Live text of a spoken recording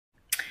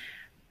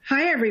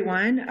Hi,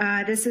 everyone.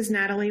 This is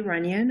Natalie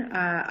Runyon.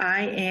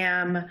 I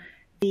am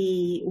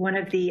one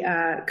of the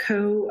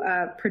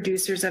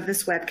co-producers of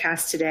this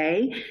webcast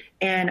today,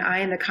 and I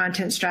am the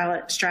content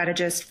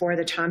strategist for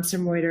the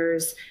Thomson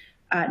Reuters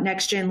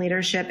Next Gen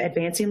Leadership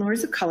Advancing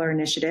Lawyers of Color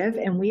initiative,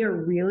 and we are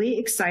really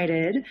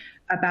excited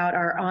about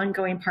our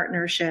ongoing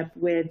partnership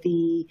with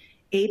the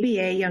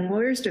ABA Young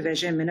Lawyers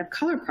Division Men of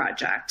Color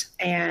Project,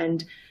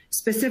 and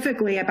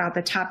specifically about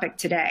the topic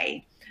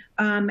today.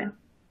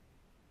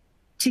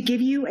 To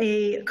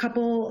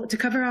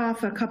cover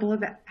off a couple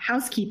of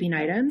housekeeping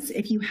items,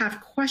 if you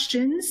have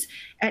questions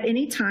at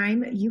any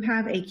time, you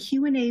have a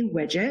Q&A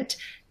widget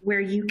where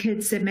you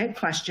could submit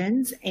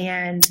questions,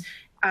 and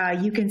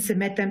you can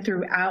submit them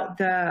throughout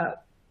the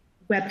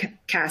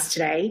webcast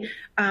today.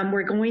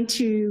 We're going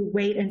to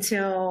wait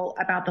until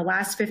about the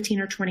last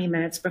 15 or 20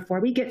 minutes before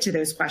we get to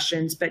those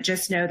questions, but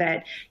just know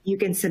that you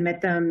can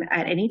submit them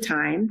at any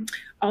time.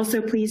 Also,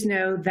 please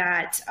know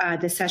that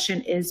the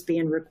session is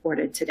being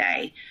recorded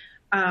today.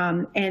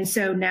 And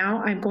so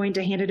now I'm going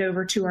to hand it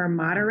over to our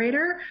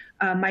moderator,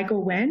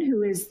 Michael Nguyen,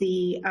 who is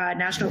the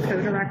National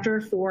Co-Director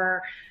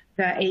for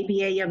the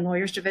ABA Young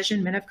Lawyers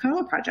Division Men of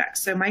Color Project.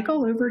 So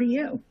Michael, over to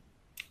you.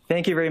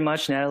 Thank you very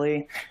much,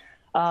 Natalie.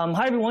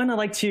 Hi, everyone. I'd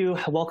like to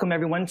welcome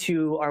everyone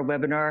to our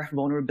webinar,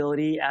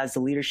 Vulnerability as a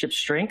Leadership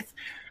Strength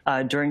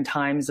during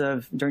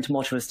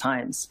tumultuous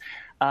times.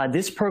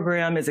 This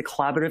program is a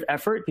collaborative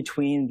effort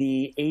between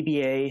the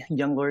ABA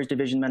Young Lawyers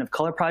Division Men of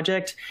Color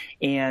Project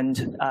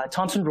and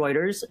Thomson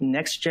Reuters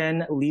Next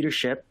Gen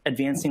Leadership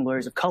Advancing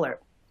Lawyers of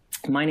Color.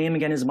 My name,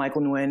 again, is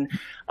Michael Nguyen.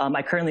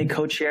 I currently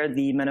co-chair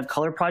the Men of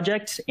Color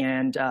Project,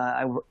 and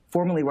I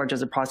formerly worked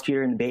as a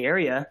prosecutor in the Bay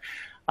Area.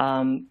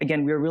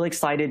 Again, we are really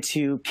excited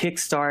to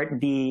kickstart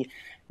the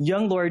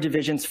Young Lawyer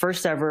Division's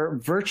first ever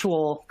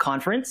virtual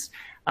conference,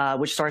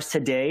 which starts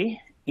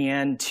today,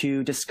 and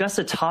to discuss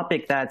a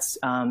topic that's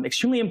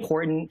extremely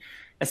important,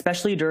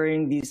 especially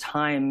during these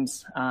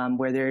times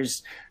where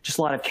there's just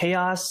a lot of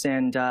chaos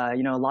and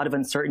a lot of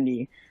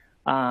uncertainty.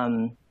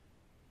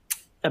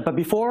 But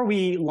before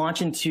we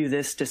launch into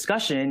this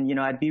discussion,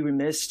 I'd be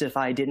remiss if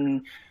I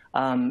didn't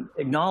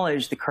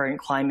acknowledge the current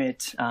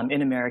climate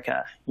in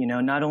America.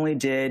 Not only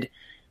did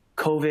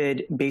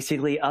COVID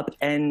basically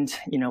upend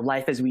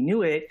life as we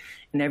knew it,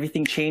 and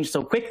everything changed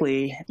so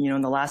quickly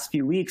in the last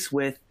few weeks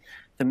with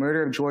the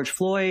murder of George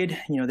Floyd.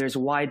 There's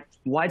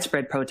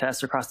widespread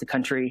protests across the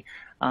country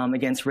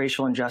against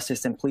racial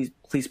injustice and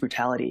police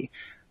brutality.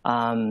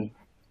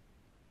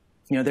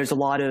 There's a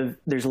lot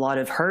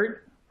of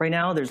hurt right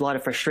now. There's a lot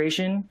of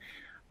frustration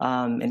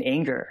and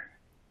anger,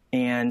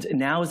 and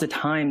now is the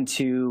time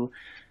to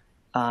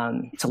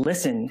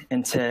listen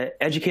and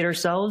to educate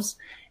ourselves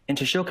and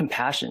to show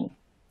compassion.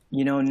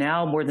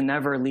 Now more than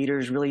ever,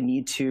 leaders really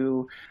need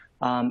to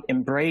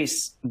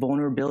embrace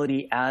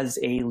vulnerability as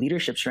a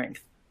leadership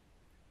strength.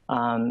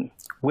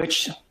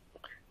 Which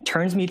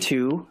turns me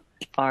to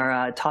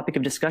our topic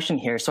of discussion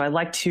here. So I'd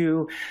like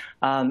to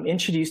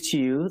introduce to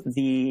you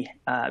the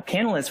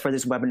panelists for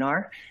this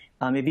webinar.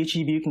 If each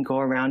of you can go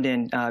around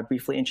and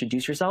briefly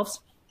introduce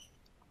yourselves.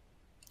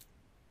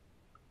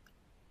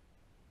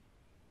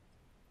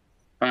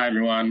 Hi,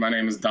 everyone. My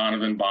name is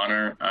Donovan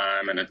Bonner.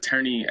 I'm an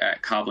attorney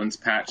at Cobblins,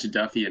 Patch,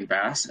 Duffy &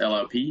 Bass,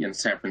 LLP in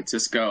San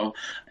Francisco,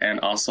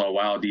 and also a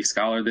WildD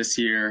Scholar this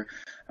year.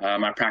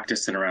 I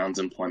practice in Rounds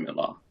employment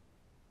law.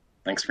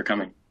 Thanks for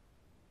coming.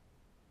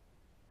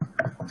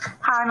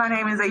 Hi, my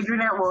name is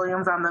Adrienne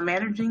Williams. I'm the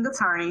managing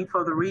attorney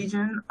for the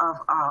region of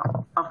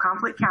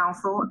Conflict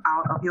Counsel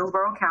out of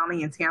Hillsborough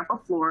County in Tampa,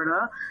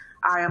 Florida.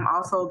 I am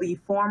also the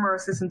former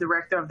assistant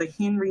director of the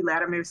Henry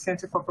Latimer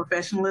Center for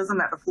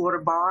Professionalism at the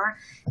Florida Bar,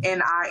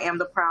 and I am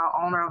the proud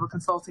owner of a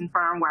consulting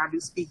firm where I do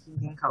speaking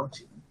and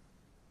coaching.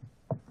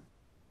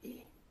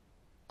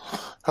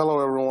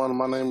 Hello, everyone.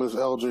 My name is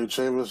LJ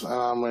Chavis, and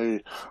I'm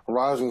a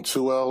rising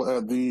 2L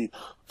at the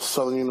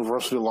Southern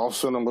University Law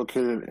Center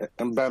located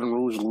in Baton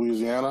Rouge,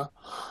 Louisiana,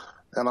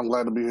 and I'm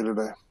glad to be here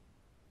today.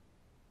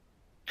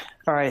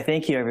 All right,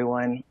 thank you,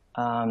 everyone.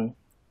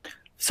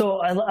 So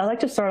I like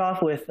to start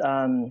off with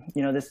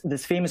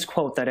this famous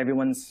quote that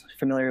everyone's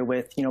familiar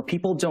with.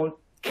 People don't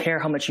care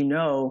how much you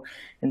know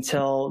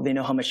until they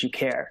know how much you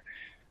care.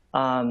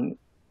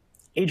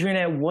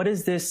 Adrienne, what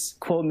does this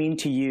quote mean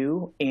to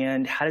you,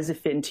 and how does it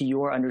fit into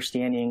your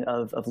understanding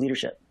of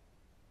leadership?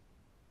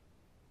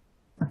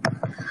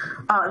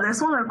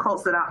 That's one of the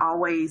quotes that I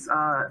always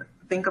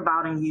think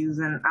about and use,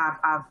 and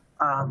I've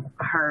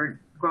heard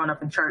growing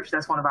up in church.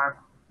 That's one of our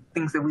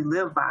things that we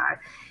live by.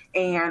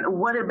 And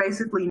what it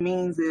basically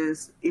means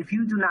is if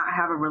you do not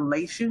have a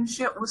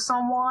relationship with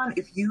someone,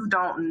 if you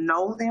don't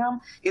know them,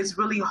 it's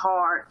really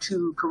hard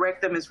to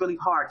correct them. It's really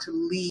hard to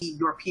lead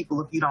your people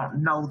if you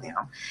don't know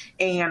them.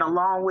 And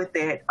along with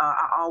that,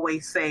 I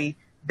always say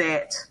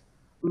that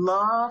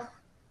love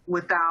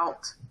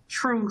without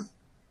truth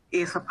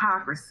is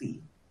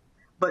hypocrisy,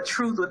 but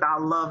truth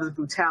without love is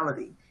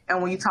brutality.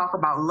 And when you talk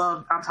about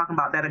love, I'm talking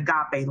about that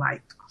agape,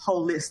 like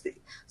holistic.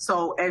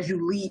 So as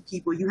you lead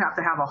people, you have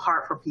to have a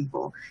heart for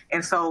people.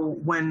 And so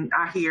when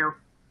I hear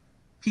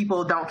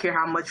people don't care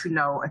how much you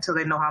know until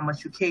they know how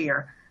much you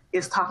care.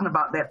 It's talking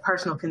about that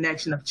personal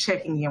connection of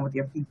checking in with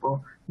your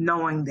people,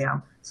 knowing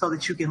them so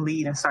that you can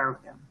lead and serve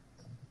them.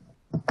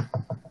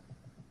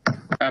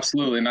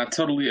 Absolutely, and I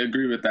totally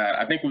agree with that.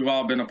 I think we've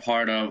all been a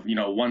part of,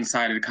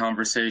 one-sided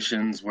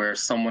conversations where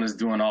someone is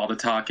doing all the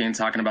talking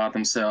about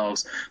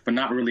themselves, but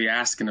not really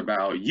asking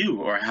about you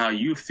or how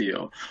you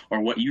feel or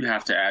what you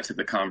have to add to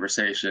the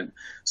conversation.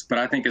 But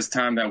I think it's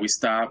time that we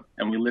stop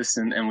and we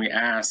listen and we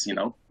ask,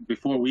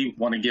 before we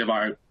want to give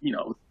our,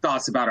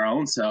 thoughts about our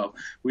own self,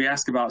 we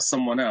ask about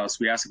someone else.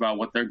 We ask about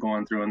what they're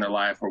going through in their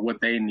life or what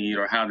they need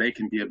or how they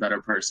can be a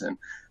better person.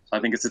 So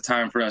I think it's a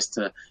time for us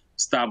to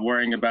stop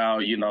worrying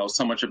about,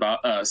 so much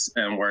about us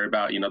and worry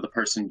about, the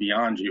person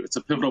beyond you. It's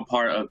a pivotal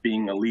part of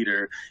being a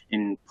leader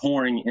in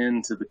pouring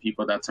into the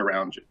people that's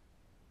around you.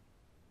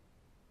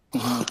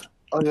 Oh,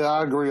 yeah,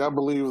 I agree. I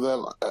believe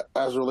that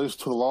as it relates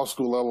to the law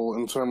school level,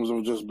 in terms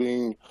of just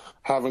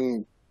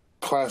having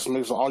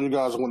classmates, all you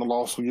guys went to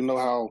law school, you know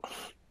how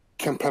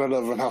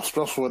competitive and how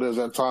stressful it is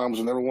at times,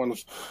 and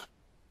everyone's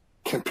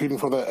competing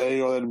for that A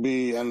or that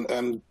B,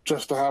 and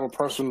just to have a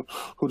person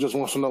who just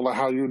wants to know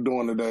how you're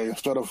doing today,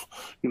 instead of,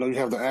 you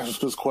have the answers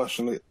to this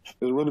question. It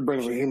really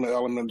brings a human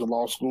element to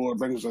law school. It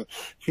brings a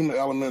human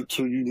element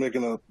to you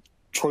making a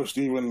choice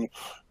to even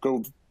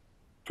go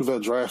through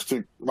that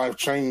drastic life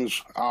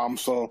change.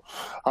 So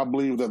I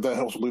believe that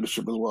helps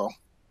leadership as well.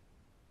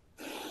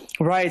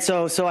 Right.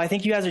 So I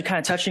think you guys are kind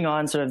of touching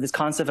on sort of this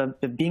concept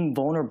of being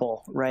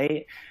vulnerable,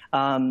 right?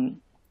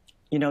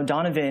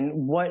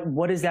 Donovan,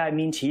 what does that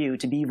mean to you,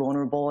 to be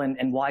vulnerable,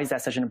 and why is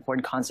that such an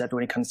important concept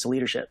when it comes to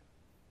leadership?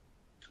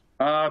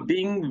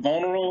 Being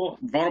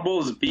vulnerable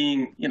is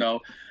being,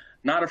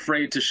 not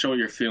afraid to show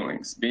your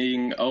feelings,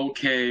 being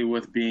okay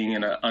with being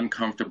in an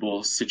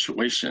uncomfortable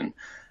situation.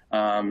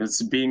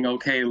 It's being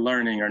okay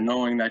learning or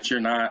knowing that you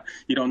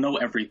don't know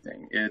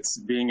everything. It's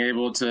being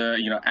able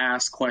to,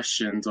 ask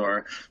questions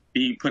or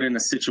be put into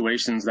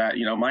situations that,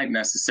 might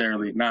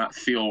necessarily not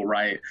feel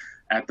right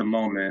at the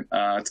moment.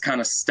 It's kind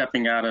of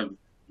stepping out of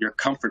your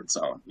comfort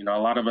zone. A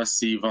lot of us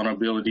see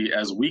vulnerability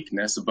as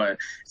weakness, but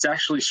it's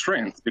actually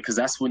strength, because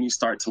that's when you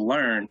start to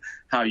learn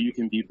how you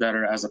can be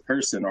better as a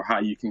person or how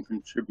you can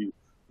contribute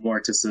more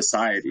to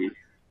society.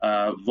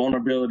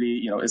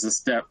 Vulnerability, is a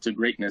step to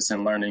greatness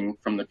and learning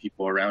from the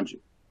people around you.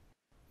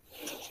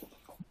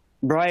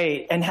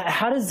 Right. And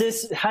how does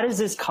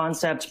this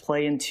concept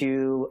play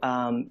into,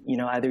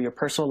 either your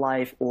personal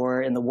life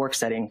or in the work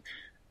setting?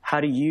 How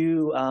do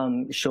you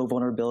show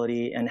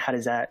vulnerability, and how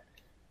does that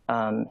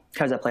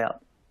play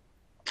out?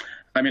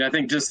 I mean, I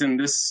think just in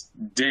this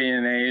day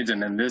and age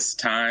and in this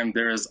time,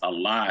 there is a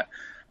lot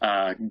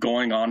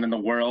going on in the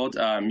world.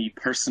 Me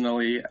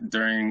personally,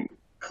 during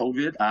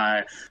COVID,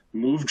 I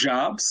moved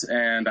jobs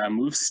and I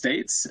moved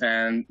states.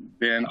 And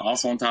then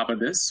also on top of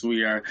this,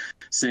 we are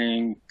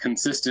seeing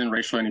consistent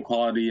racial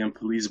inequality and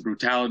police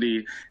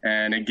brutality.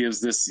 And it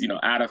gives this,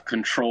 out of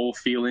control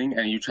feeling.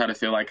 And you try to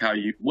feel like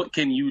what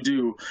can you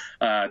do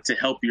to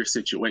help your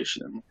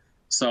situation?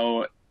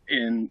 So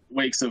in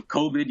wakes of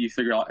COVID, you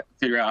figure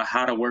out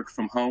how to work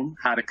from home,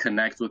 how to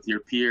connect with your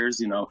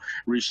peers,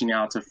 reaching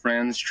out to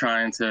friends,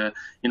 trying to,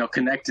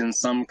 connect in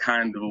some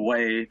kind of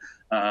way,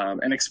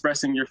 and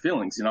expressing your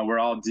feelings. We're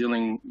all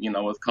dealing,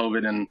 with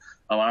COVID in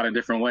a lot of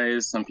different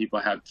ways. Some people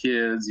have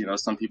kids,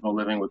 some people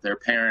living with their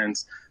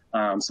parents.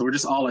 So we're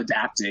just all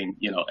adapting,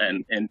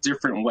 in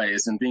different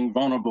ways, and being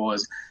vulnerable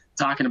is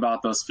talking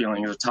about those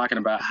feelings or talking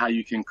about how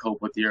you can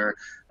cope with your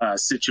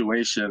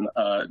situation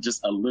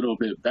just a little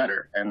bit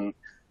better. And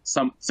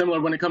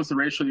similar when it comes to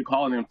racial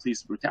equality and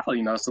police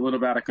brutality, it's a little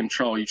bit out of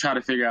control. You try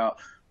to figure out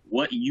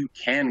what you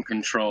can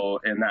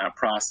control in that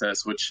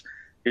process, which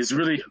is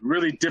really,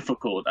 really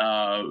difficult.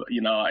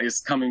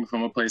 It's coming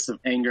from a place of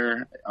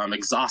anger. I'm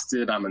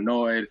exhausted. I'm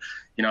annoyed,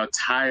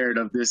 tired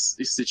of this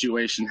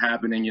situation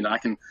happening. I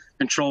can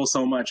control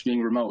so much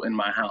being remote in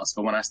my house,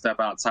 but when I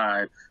step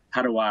outside,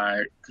 how do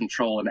I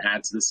control and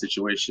add to the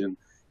situation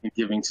and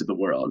giving to the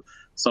world?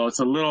 So it's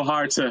a little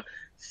hard to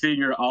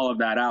figure all of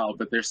that out,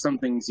 but there's some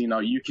things,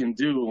 you can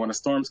do when a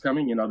storm's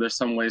coming. There's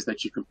some ways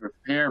that you can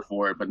prepare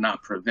for it, but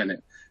not prevent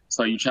it.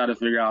 So you try to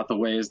figure out the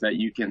ways that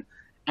you can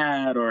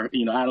add or,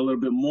 add a little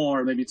bit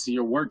more maybe to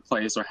your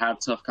workplace or have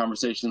tough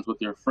conversations with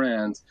your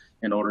friends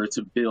in order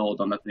to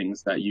build on the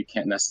things that you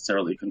can't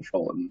necessarily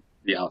control in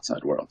the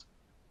outside world.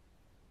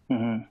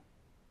 Mm-hmm.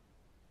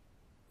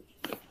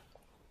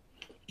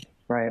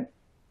 Right.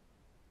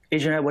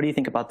 Adrian, what do you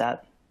think about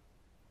that?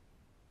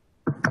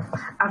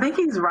 I think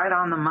he's right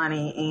on the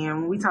money.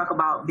 And when we talk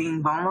about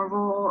being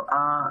vulnerable,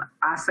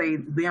 I say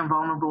being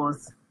vulnerable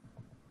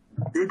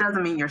it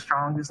doesn't mean you're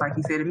strong, just like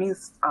he said. It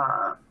means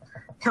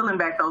peeling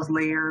back those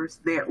layers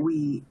that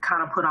we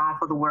kind of put on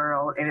for the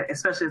world. And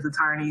especially as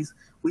attorneys,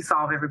 we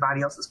solve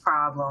everybody else's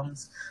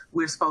problems.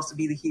 We're supposed to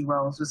be the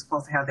heroes. We're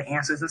supposed to have the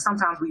answers. And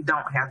sometimes we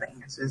don't have the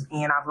answers.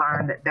 And I've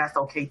learned that that's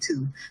okay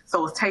too.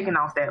 So it's taking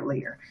off that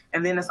layer.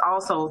 And then it's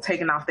also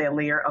taking off that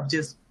layer of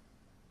just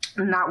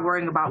not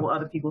worrying about what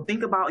other people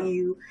think about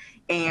you,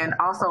 and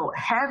also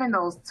having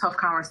those tough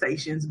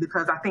conversations,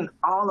 because I think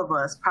all of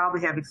us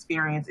probably have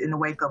experienced in the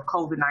wake of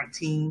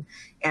COVID-19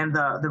 and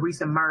the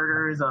recent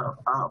murders of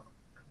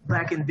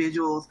Black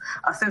individuals,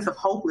 a sense of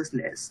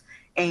hopelessness.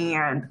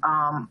 And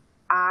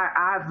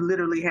I've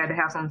literally had to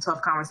have some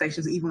tough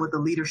conversations, even with the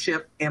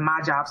leadership in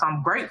my job. So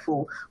I'm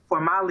grateful for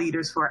my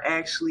leaders for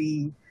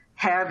actually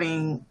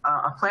having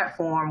a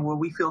platform where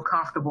we feel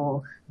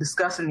comfortable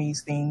discussing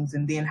these things,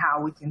 and then how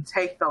we can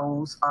take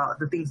those,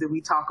 the things that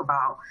we talk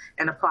about,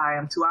 and apply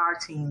them to our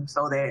team,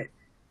 so that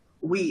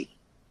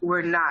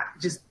we're not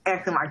just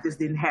acting like this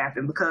didn't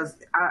happen. Because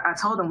I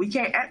told them, we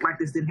can't act like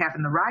this didn't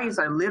happen. The riots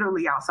are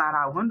literally outside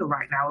our window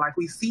right now. Like,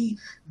 we see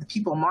the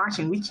people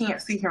marching. We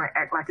can't sit here and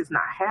act like it's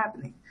not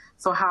happening.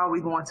 So how are we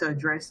going to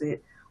address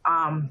it?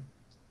 And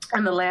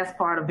the last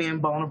part of being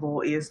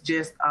vulnerable is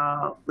just,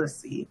 let's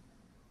see,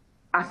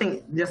 I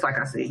think, just like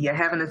I said,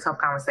 having the tough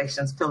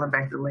conversations, peeling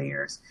back the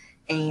layers,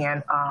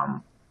 and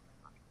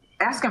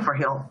asking for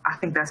help. I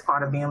think that's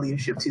part of being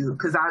leadership too,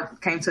 because I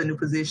came to a new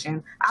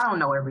position. I don't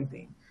know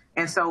everything.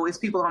 And so it's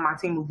people on my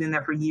team who've been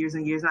there for years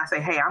and years. And I say,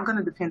 hey, I'm going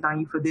to depend on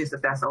you for this,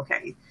 if that's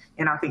okay.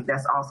 And I think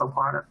that's also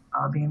part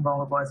of being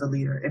vulnerable as a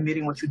leader,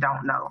 admitting what you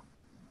don't know.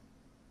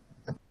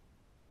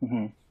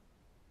 Mm-hmm.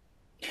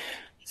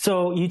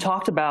 So you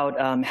talked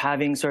about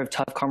having sort of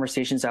tough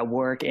conversations at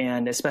work,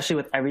 and especially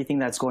with everything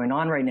that's going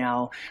on right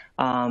now.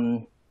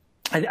 I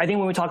think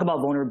when we talk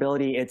about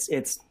vulnerability,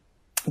 it's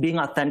being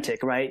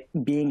authentic, right?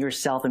 Being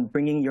yourself and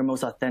bringing your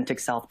most authentic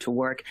self to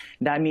work.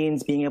 That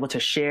means being able to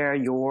share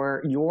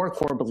your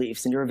core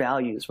beliefs and your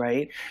values,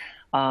 right?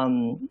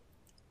 But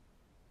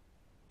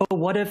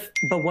what if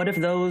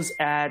those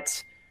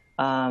at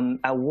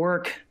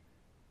work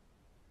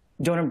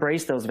don't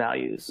embrace those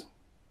values?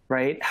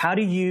 Right? How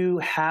do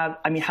you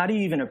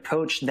even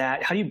approach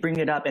that? How do you bring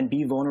it up and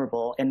be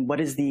vulnerable? And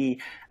what is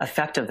the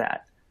effect of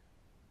that?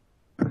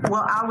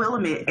 Well, I will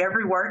admit,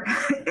 every work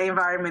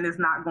environment is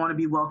not going to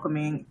be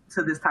welcoming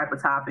to this type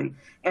of topic.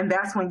 And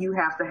that's when you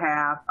have to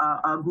have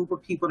a group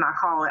of people, and I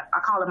call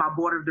it my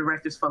board of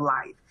directors for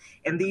life.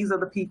 And these are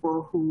the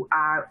people who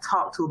I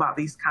talk to about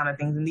these kind of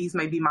things. And these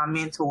may be my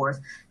mentors.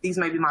 These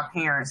may be my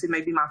parents. It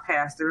may be my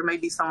pastor. It may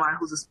be someone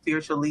who's a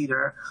spiritual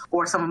leader,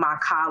 or some of my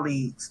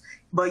colleagues.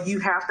 But you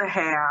have to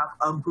have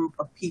a group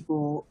of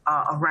people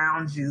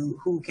around you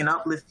who can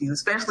uplift you,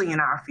 especially in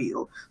our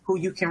field, who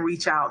you can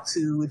reach out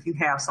to if you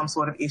have some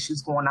sort of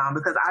issues going on.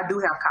 Because I do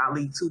have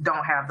colleagues who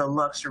don't have the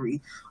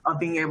luxury of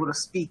being able to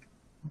speak,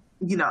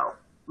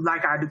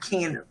 like I do,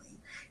 candidly.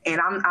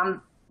 And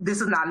this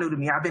is not new to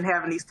me. I've been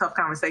having these tough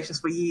conversations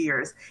for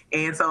years.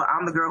 And so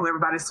I'm the girl who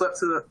everybody swept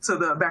to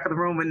the back of the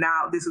room, and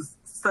now this is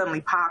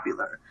suddenly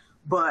popular.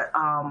 But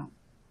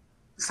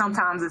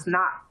sometimes it's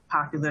not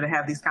popular to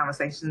have these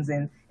conversations,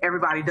 and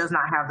everybody does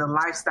not have the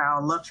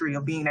lifestyle luxury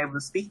of being able to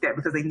speak that,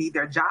 because they need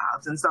their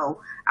jobs. And so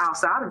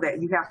outside of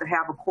that, you have to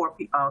have a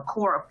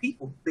core of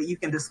people that you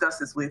can discuss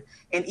this with,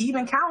 and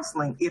even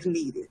counseling if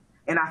needed.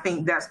 And I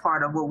think that's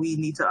part of what we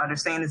need to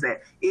understand, is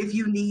that if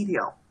you need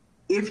help,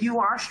 if you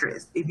are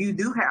stressed, if you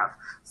do have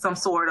some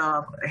sort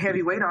of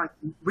heavy weight on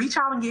you, reach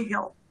out and get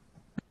help.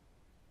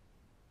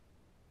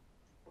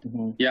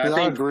 Mm-hmm. Yeah, I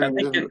think agree.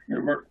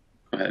 Go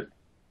ahead.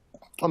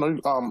 Oh,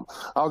 no,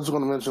 I was just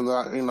going to mention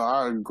that,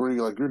 I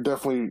agree. Like, you're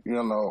definitely,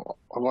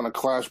 going to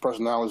clash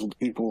personalities with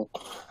people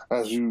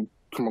as you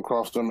come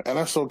across them. And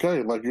that's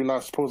okay. Like, you're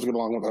not supposed to get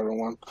along with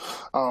everyone.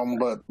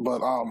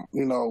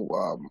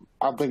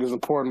 I think it's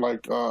important,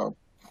 like, to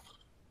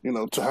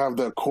have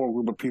that core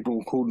group of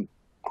people who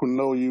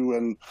know you,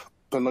 and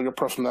to know your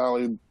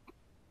personality,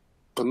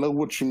 to know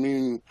what you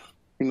mean,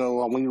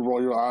 when you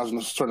roll your eyes in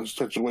a certain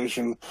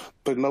situation.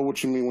 They know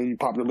what you mean when you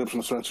pop your lips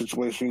in a certain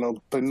situation.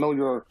 They know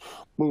your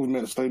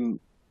movements. They know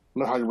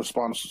how you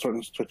respond to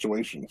certain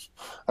situations.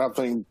 I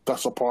think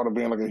that's a part of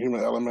being like a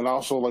human element.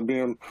 Also, like,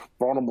 being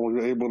vulnerable,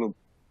 you're able to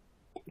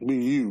be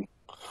you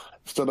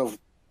instead of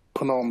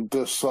putting on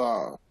this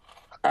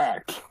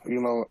act,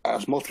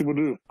 as most people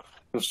do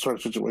in certain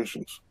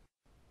situations.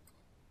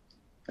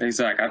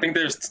 Exactly. I think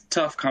there's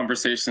tough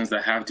conversations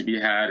that have to be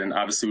had, and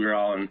obviously we're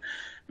all in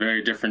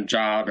very different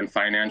job and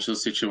financial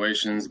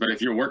situations. But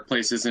if your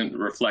workplace isn't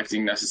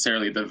reflecting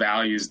necessarily the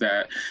values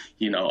that,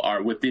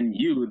 are within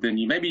you, then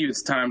maybe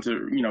it's time to,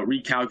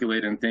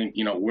 recalculate and think,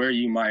 where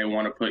you might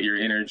want to put your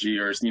energy,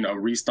 or,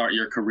 restart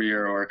your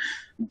career or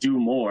do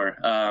more.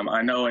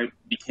 I know it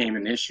became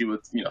an issue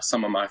with,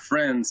 some of my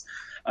friends.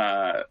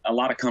 A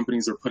lot of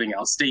companies are putting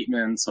out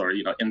statements, or,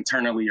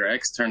 internally or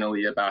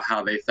externally, about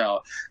how they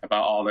felt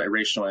about all the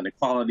racial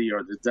inequality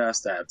or the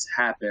deaths that's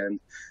happened.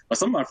 But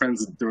some of my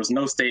friends, there was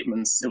no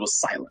statements, it was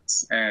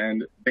silence.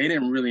 And they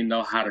didn't really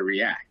know how to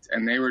react.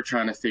 And they were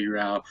trying to figure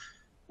out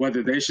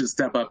whether they should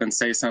step up and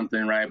say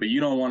something, right? But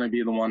you don't want to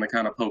be the one to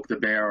kind of poke the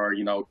bear, or,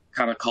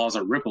 kind of cause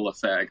a ripple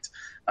effect.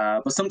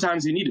 But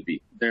sometimes you need to be.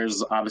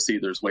 There's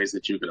ways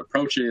that you could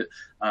approach it,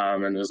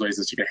 and there's ways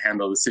that you can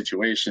handle the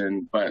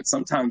situation. But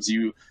sometimes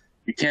you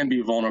can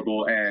be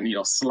vulnerable and,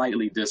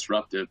 slightly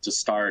disruptive to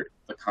start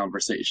the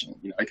conversation.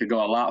 It could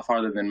go a lot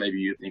farther than maybe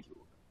you think it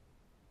will.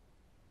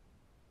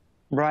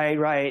 Right,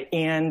 right.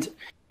 And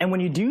when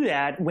you do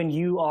that, when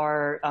you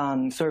are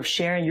sort of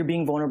sharing, you're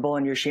being vulnerable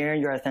and you're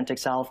sharing your authentic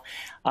self,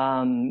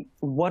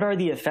 what are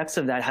the effects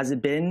of that? Has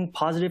it been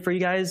positive for you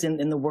guys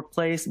in the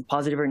workplace,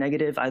 positive or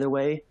negative, either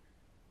way?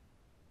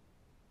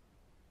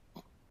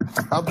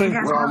 I think,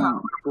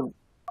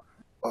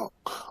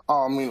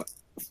 I mean,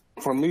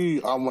 for me,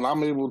 when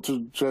I'm able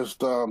to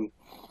just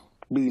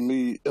be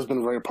me, it's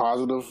been very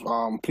positive.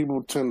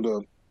 People tend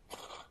to,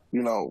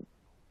 you know,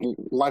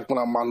 like when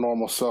I'm my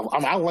normal self.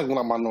 I like when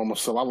I'm my normal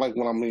self. I like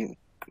when I'm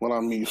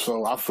me.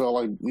 So I feel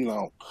like, you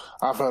know,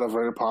 I've had a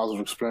very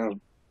positive experience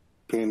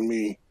being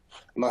me,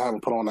 and I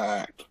haven't put on the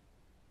act.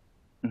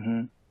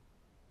 Mm-hmm.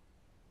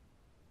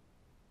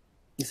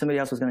 Somebody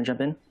else was going to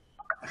jump in?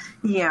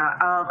 Yeah,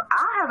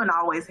 I haven't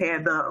always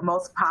had the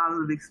most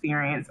positive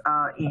experience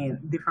in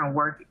different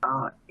work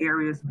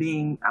areas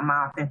being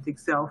my authentic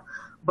self,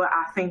 but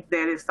I think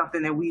that is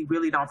something that we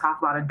really don't talk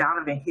about, and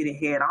Donovan hit it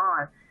head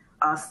on.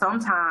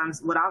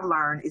 Sometimes what I've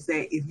learned is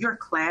that if you're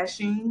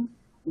clashing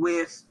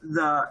with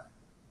the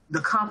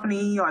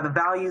company or the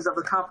values of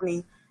the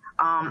company,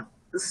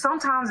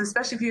 sometimes,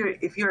 especially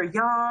if you're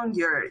young,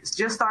 you're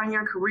just starting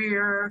your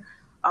career,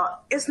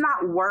 it's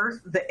not worth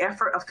the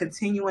effort of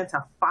continuing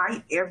to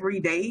fight every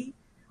day,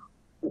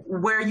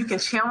 where you can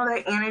channel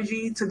that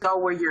energy to go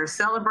where you're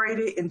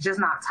celebrated and just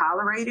not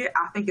tolerated.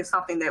 I think it's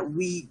something that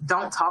we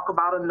don't talk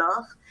about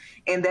enough,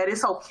 and that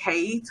it's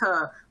okay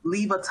to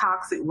leave a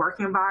toxic work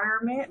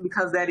environment,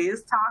 because that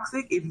is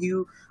toxic. If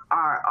you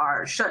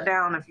are shut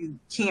down, if you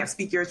can't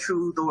speak your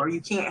truth, or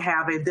you can't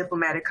have a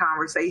diplomatic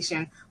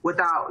conversation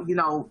without,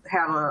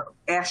 have a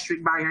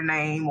asterisk by your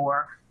name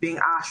or being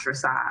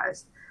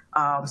ostracized.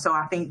 So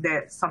I think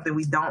that's something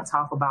we don't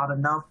talk about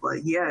enough.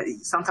 But yeah,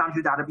 sometimes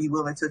you got to be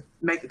willing to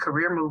make a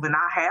career move. And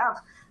I have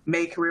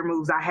made career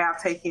moves. I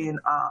have taken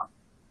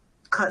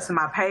cuts in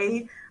my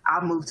pay.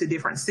 I've moved to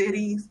different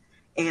cities,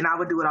 and I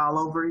would do it all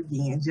over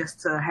again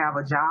just to have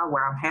a job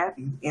where I'm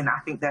happy. And I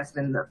think that's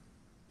been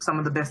some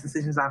of the best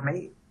decisions I've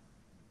made.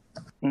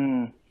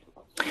 Mm.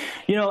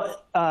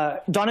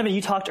 Donovan,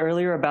 you talked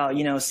earlier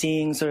about,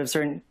 seeing sort of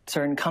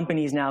certain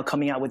companies now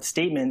coming out with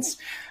statements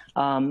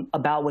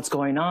about what's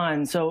going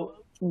on. So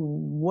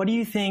what do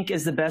you think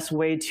is the best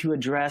way to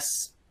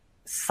address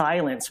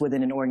silence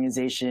within an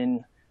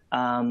organization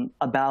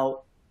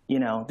about,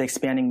 the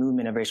expanding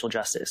movement of racial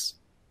justice?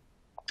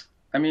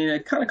 I mean,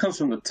 it kind of comes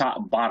from the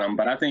top bottom,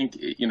 but I think,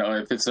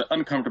 if it's an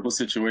uncomfortable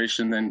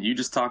situation, then you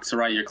just talk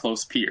to your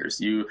close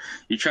peers. You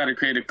try to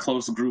create a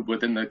close group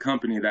within the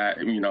company that,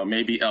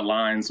 maybe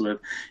aligns with,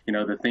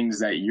 the things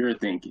that you're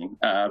thinking.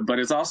 But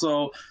it's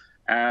also,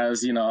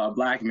 as a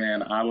Black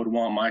man, I would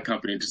want my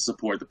company to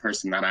support the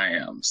person that I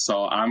am.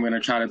 So I'm going to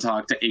try to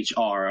talk to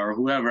HR or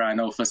whoever I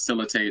know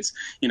facilitates,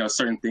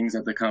 certain things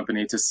at the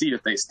company to see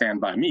if they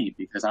stand by me,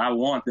 because I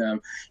want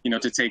them,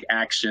 to take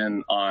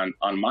action on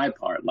my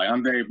part. Like,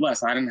 I'm very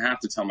blessed. I didn't have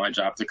to tell my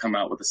job to come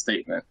out with a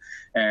statement.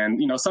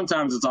 And,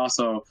 sometimes it's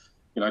also,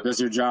 does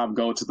your job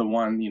go to the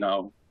one,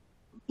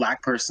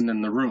 Black person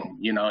in the room,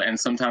 and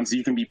sometimes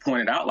you can be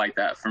pointed out like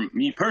that. For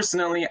me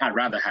personally, I'd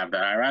rather have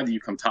that. I'd rather you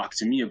come talk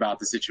to me about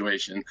the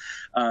situation.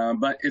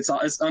 But it's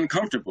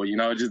uncomfortable,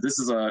 this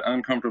is an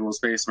uncomfortable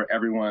space for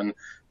everyone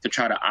to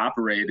try to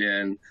operate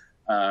in.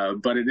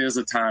 But it is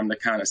a time to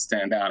kind of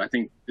stand out. I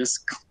think this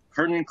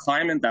current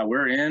climate that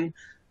we're in,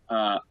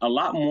 a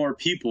lot more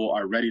people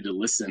are ready to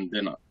listen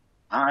than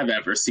I've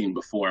ever seen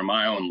before in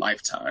my own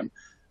lifetime.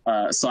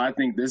 So I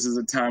think this is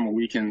a time where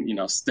we can,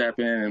 step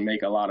in and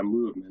make a lot of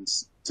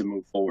movements to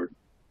move forward.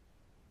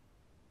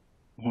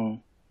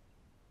 Mm-hmm.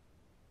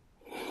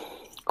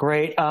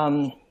 Great.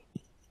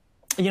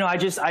 I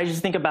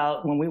just think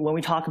about when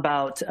we talk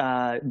about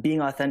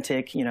being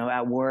authentic,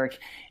 at work,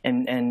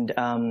 and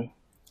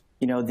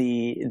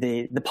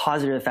the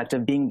positive effect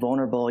of being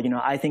vulnerable.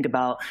 I think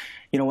about,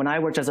 when I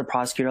worked as a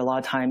prosecutor, a lot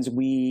of times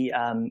we,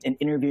 in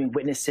interviewing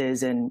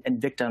witnesses and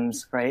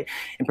victims, right,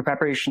 in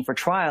preparation for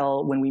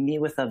trial, when we meet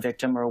with a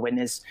victim or a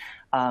witness,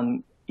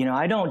 I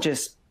don't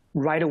just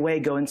right away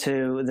go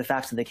into the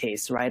facts of the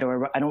case, right,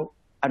 or I don't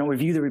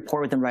review the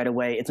report with them right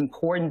away. It's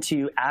important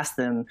to ask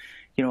them,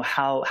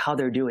 how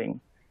they're doing,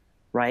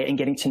 right, and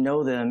getting to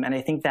know them. And I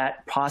think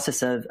that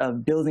process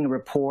of building a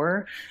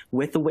rapport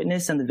with the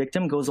witness and the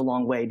victim goes a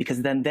long way,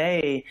 because then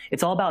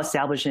it's all about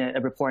establishing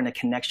a rapport and a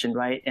connection,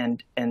 right?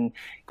 And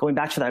going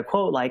back to that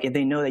quote, like, if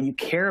they know that you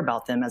care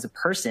about them as a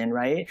person,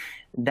 right,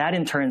 that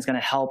in turn is going to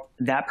help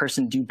that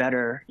person do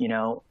better,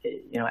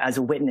 as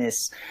a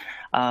witness.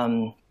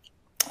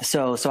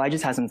 So I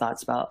just had some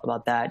thoughts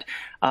about that.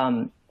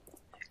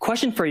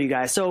 Question for you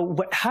guys. So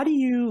how do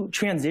you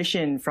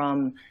transition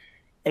from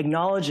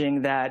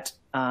acknowledging that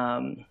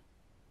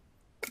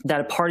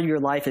that a part of your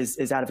life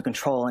is out of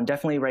control, and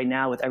definitely right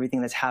now with everything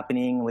that's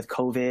happening with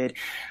COVID,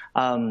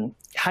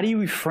 how do you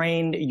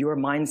refrain your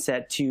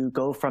mindset to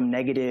go from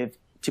negative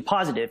to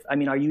positive? I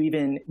mean, are you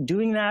even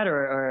doing that,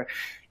 or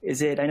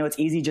is it? I know it's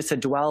easy just to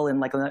dwell in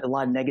like a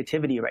lot of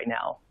negativity right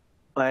now,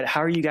 but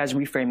how are you guys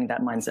reframing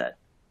that mindset?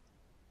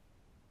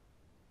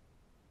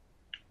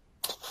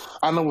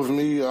 I know with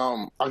me,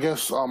 I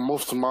guess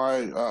most of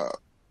my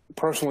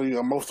personally,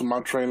 most of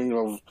my training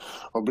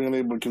of being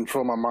able to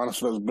control my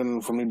mindset has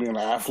been from me being an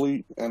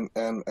athlete, and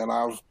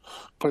I've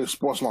played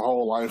sports my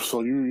whole life.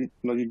 So you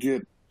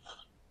get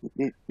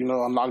a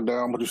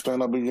knockdown, but you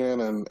stand up again,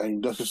 and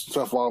you dust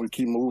yourself while we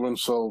keep moving.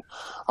 So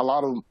a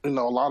lot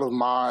of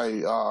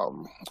my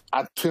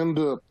I tend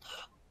to,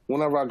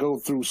 whenever I go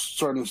through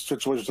certain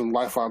situations in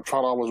life, I try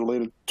to always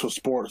relate it to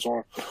sports,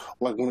 or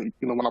like when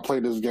I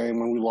played this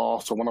game and we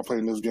lost, or when I played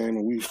in this game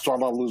and we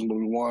started off losing but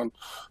we won.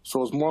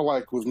 So it's more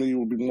like with me, it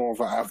would be more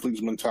of an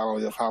athlete's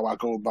mentality of how I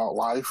go about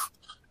life,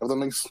 if that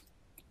makes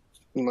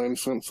any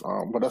sense.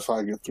 But that's how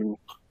I get through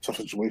tough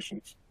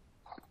situations.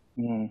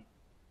 Mm.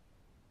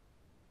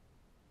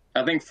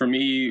 I think for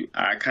me,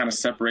 I kind of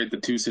separate the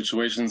two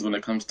situations when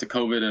it comes to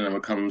COVID and when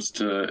it comes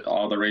to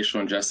all the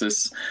racial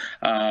injustice.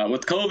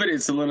 With COVID,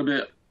 it's a little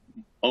bit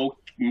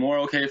more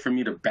okay for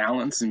me to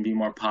balance and be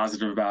more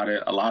positive about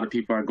it. A lot of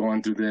people are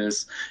going through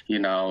this.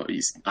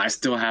 I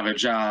still have a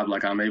job.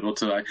 Like, I'm able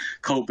to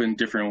cope in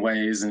different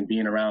ways and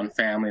being around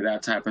family,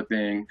 that type of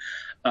thing.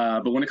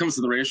 But when it comes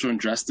to the racial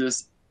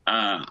injustice,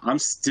 I'm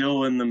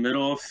still in the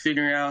middle of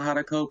figuring out how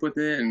to cope with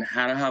it and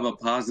how to have a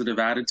positive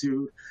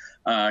attitude.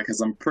 Because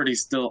I'm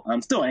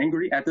still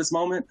angry at this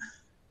moment.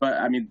 But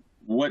I mean,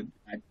 what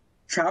I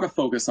try to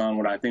focus on,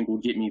 what I think will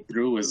get me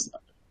through, is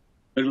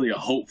literally a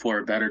hope for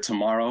a better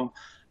tomorrow.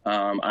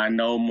 I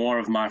know more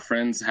of my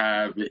friends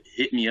have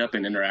hit me up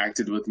and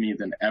interacted with me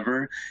than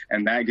ever,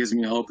 and that gives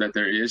me hope that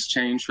there is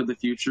change for the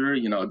future.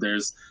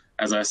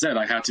 As I said,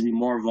 I have to be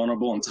more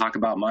vulnerable and talk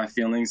about my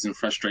feelings and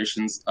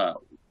frustrations,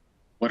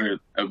 what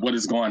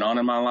is going on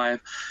in my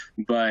life.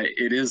 But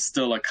it is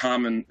still a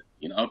common,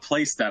 a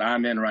place that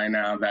I'm in right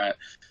now that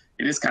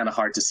it is kind of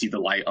hard to see the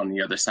light on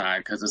the other side,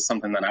 because it's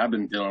something that I've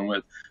been dealing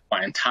with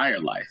my entire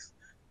life.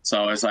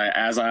 So it's like,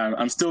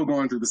 I'm still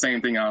going through the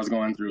same thing I was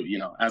going through,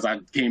 as I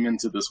came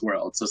into this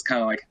world. So it's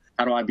kind of like,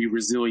 how do I be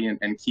resilient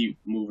and keep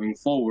moving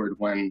forward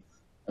when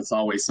it's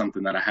always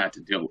something that I had to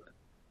deal with?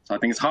 So I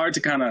think it's hard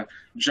to kind of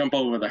jump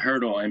over the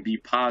hurdle and be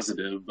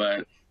positive,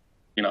 but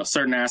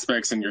certain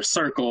aspects in your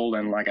circle.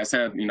 And like I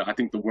said, I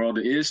think the world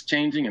is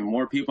changing and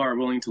more people are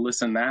willing to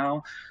listen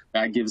now.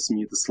 That gives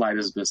me the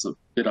slightest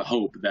bit of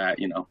hope that,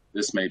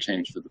 this may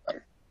change for the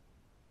better.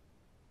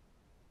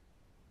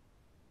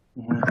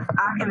 Mm-hmm.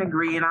 I can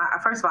agree. And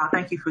first of all,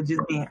 thank you for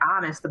just being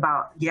honest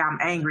about, I'm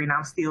angry and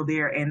I'm still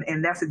there.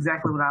 And that's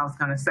exactly what I was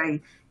going to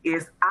say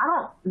is I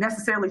don't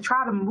necessarily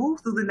try to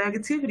move through the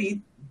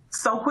negativity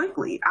so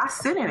quickly. I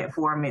sit in it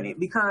for a minute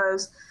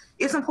because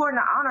it's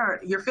important to honor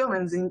your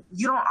feelings, and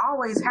you don't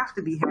always have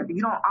to be happy.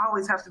 You don't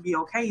always have to be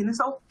okay, and it's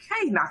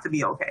okay not to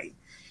be okay.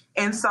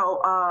 And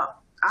so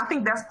I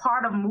think that's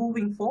part of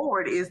moving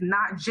forward, is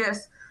not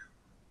just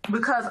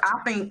because I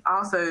think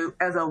also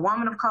as a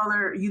woman of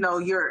color,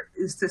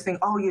 is to think,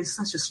 oh, you're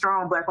such a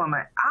strong Black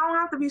woman. I don't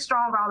have to be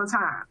strong all the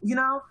time,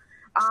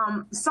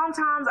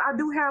 sometimes I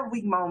do have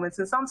weak moments,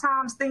 and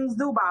sometimes things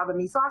do bother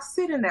me. So I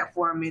sit in that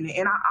for a minute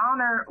and I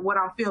honor what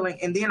I'm feeling,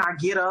 and then I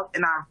get up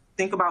and I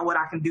think about what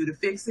I can do to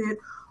fix it.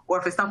 Or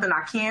if it's something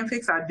I can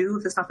fix, I do.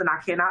 If it's something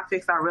I cannot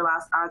fix, I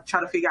realize I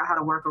try to figure out how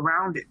to work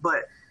around it.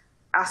 But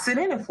I sit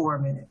in it for a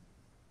minute.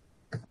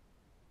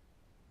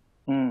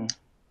 Mm.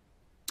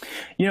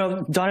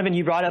 Donovan,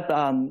 you brought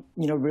up,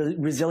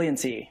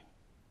 resiliency.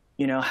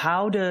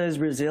 How does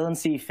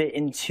resiliency fit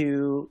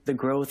into the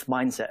growth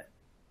mindset?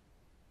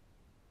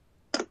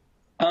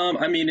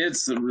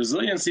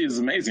 Resiliency is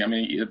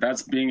amazing.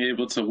 That's being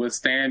able to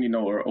withstand,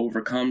 or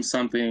overcome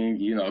something,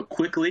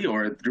 quickly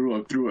or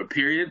through a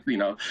period,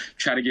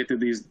 try to get through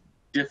these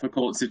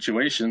difficult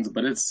situations,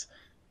 but it's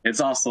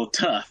also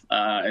tough.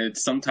 It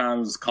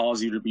sometimes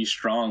calls you to be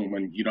strong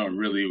when you don't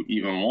really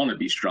even want to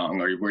be strong,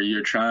 or where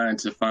you're trying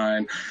to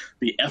find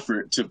the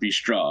effort to be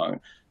strong.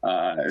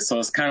 So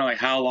it's kind of like,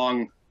 how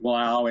long will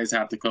I always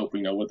have to cope,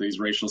 with these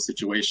racial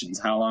situations?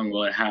 How long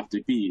will it have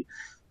to be?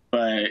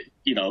 But,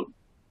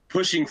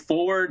 pushing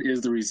forward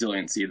is the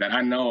resiliency that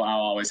I know I'll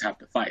always have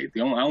to fight. I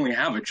only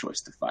have a choice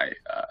to fight.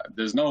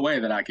 There's no way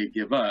that I could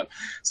give up.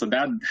 So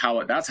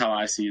that's how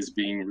I see as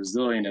being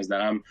resilient, is that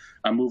I'm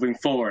moving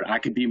forward. I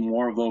could be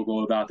more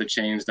vocal about the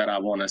change that I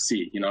want to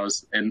see.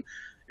 And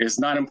it's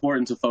not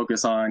important to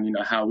focus on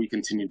how we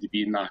continue to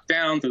be knocked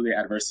down through the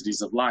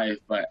adversities of life,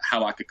 but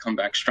how I could come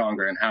back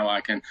stronger and how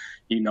I can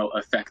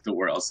affect the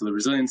world. So the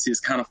resiliency is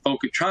kind of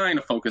trying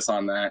to focus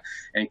on that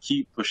and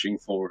keep pushing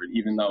forward,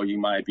 even though you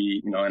might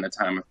be in a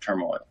time of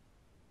turmoil.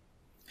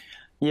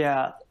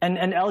 Yeah, and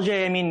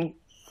LJ,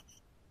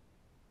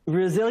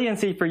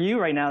 resiliency for you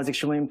right now is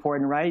extremely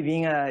important, right?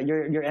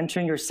 You're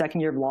entering your second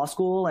year of law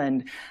school,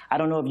 and I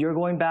don't know if you're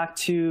going back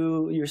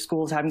to your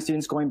schools, having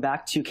students going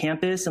back to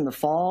campus in the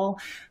fall,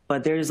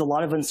 but there's a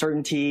lot of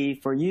uncertainty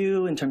for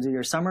you in terms of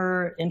your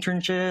summer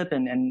internship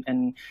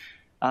and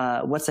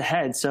what's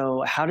ahead.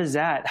 So how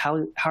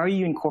are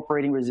you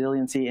incorporating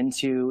resiliency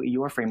into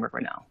your framework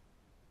right now?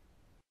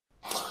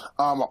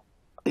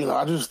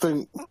 I just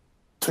think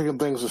taking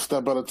things a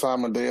step at a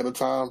time, a day at a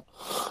time,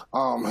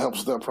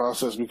 helps that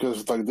process,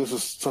 because this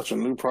is such a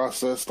new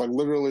process.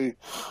 Literally,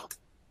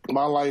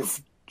 my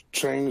life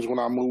changed when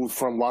I moved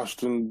from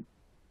Washington,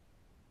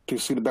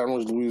 D.C. to Baton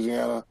Rouge,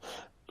 Louisiana,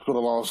 to go to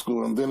law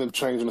school, and then it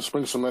changed in the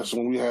spring semester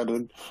when we had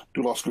to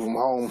do law school from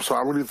home. So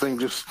I really think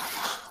just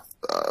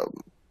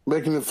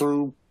making it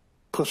through,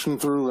 pushing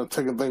through, and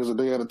taking things a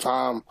day at a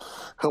time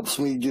helps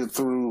me get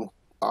through,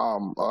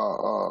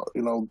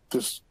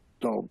 this,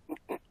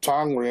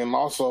 time we're in. And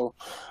also,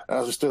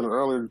 as I stated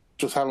earlier,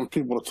 just having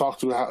people to talk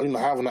to, having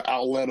an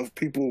outlet of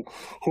people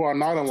who are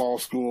not in law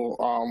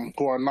school,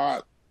 who are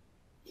not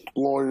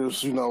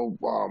lawyers,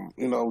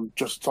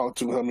 just to talk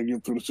to, help me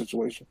get through the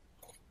situation.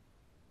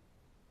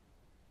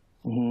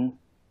 Mm-hmm.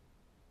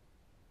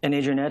 And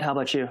Adrianette, how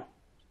about you?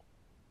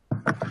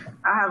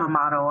 I have a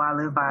motto I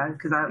live by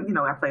because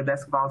I play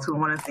basketball too.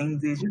 And one of the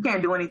things is you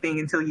can't do anything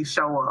until you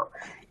show up.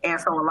 And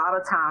so a lot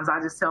of times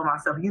I just tell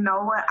myself, you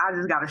know what, I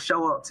just got to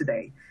show up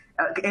today.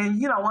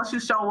 And once you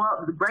show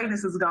up, the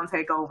greatness is going to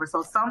take over.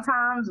 So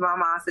sometimes my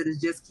mindset is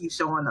just keep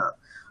showing up.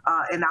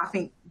 And I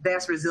think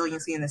that's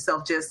resiliency in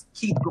itself. Just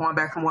keep going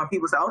back for more.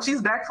 People say, oh,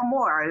 she's back for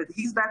more.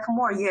 He's back for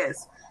more.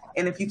 Yes.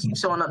 And if you keep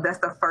showing up, that's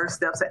the first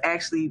step to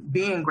actually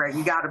being great.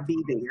 You got to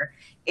be there.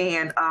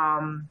 And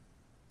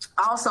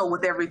also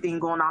with everything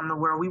going on in the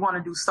world, we want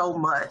to do so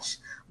much.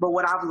 But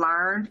what I've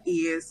learned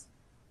is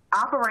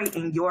operate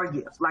in your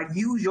gift. Like,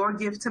 use your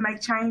gift to make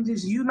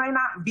changes. You may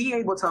not be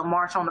able to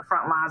march on the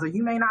front lines, or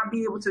you may not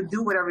be able to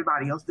do what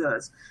everybody else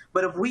does.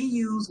 But if we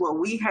use what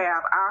we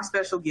have, our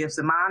special gifts,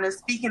 and mine is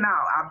speaking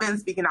out. I've been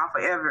speaking out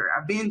forever.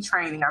 I've been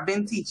training. I've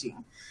been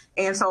teaching.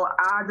 And so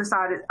I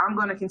decided I'm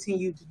going to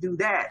continue to do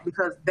that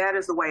because that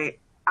is the way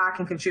I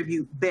can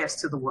contribute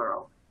best to the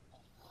world.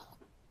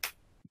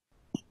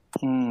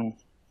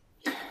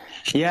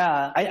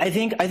 Yeah, I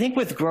think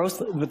with the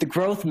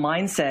growth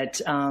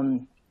mindset,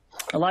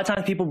 a lot of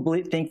times people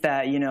think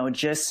that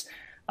just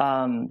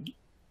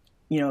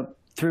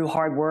through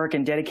hard work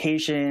and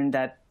dedication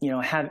that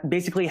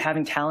basically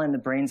having talent in the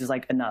brains is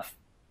like enough,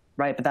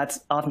 right? But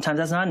that's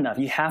not enough.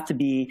 You have to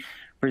be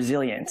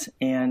resilient,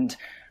 and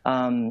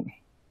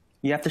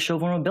you have to show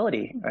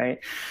vulnerability, right?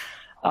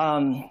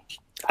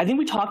 I think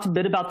we talked a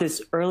bit about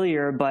this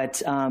earlier,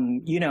 but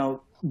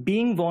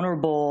being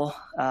vulnerable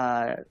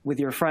with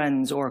your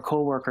friends or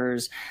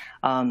coworkers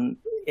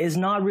is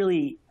not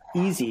really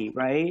easy,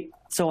 right?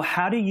 So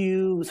how do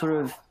you sort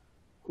of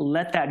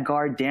let that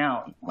guard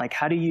down? Like,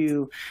 how do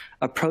you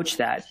approach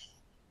that?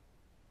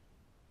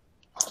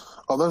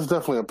 Oh, that's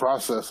definitely a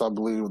process, I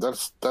believe.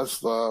 That's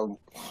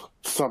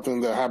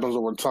something that happens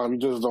over time. You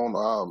just don't,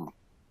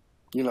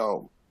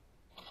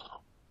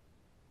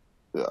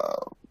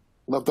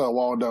 let that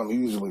wall down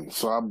easily.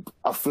 So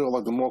I feel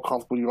like the more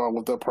comfortable you are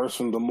with that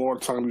person, the more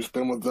time you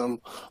spend with them,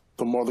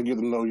 the more they get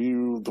to know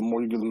you, the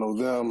more you get to know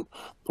them,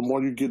 the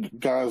more you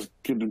guys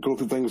get to go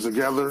through things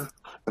together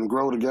and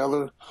grow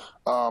together.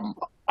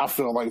 I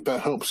feel like that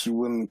helps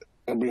you in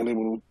being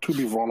able to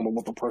be vulnerable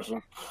with a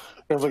person.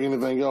 It's like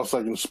anything else,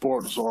 like in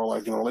sports or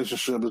like in a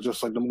relationship, it's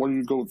just like the more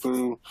you go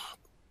through,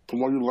 the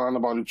more you learn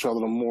about each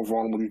other, the more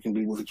vulnerable you can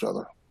be with each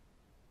other.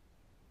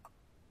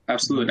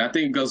 Absolutely. I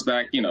think it goes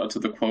back, to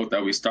the quote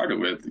that we started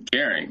with,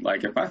 caring.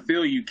 Like, if I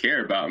feel you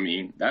care about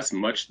me, that's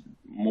much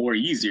more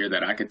easier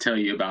that I could tell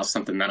you about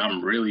something that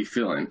I'm really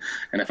feeling.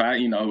 And if I,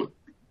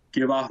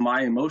 give off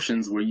my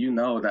emotions where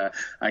that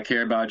I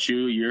care about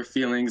you, your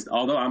feelings,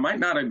 although I might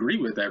not agree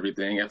with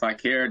everything, if I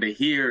care to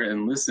hear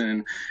and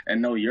listen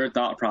and know your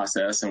thought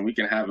process, and we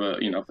can have a,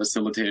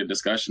 facilitated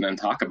discussion and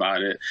talk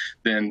about it,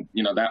 then,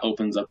 that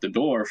opens up the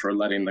door for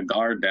letting the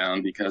guard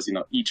down because,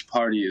 each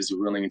party is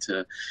willing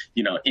to,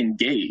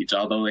 engage.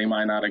 Although they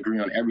might not agree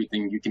on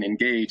everything, you can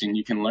engage and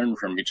you can learn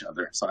from each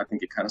other. So I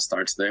think it kind of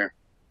starts there.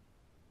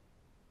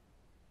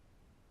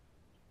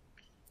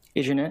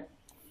 Adrianette?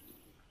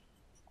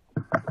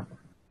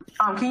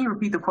 Can you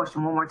repeat the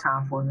question one more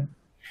time for me?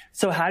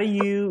 So how do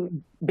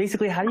you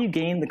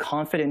gain the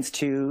confidence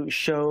to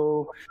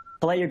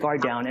let your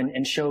guard down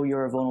and show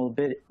your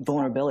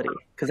vulnerability?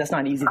 Because that's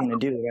not an easy thing to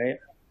do, right?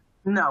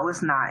 No,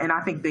 it's not. And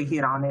I think they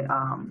hit on it.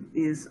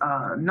 Is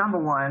number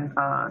one,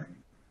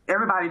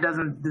 everybody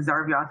doesn't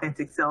deserve your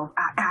authentic self.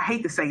 I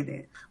hate to say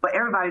that, but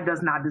everybody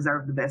does not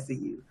deserve the best of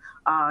you.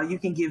 You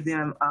can give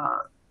them,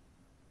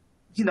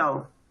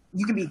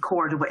 you can be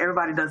cordial, but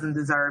everybody doesn't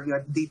deserve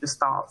your deepest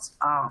thoughts.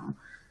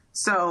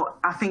 So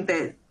I think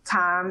that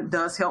time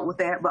does help with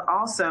that. But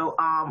also,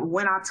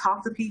 when I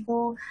talk to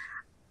people,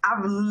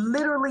 I've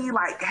literally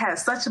had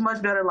such a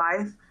much better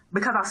life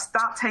because I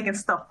stopped taking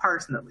stuff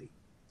personally.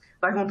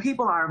 Like when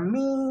people are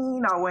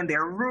mean or when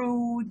they're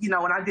rude,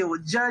 when I deal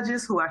with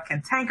judges who are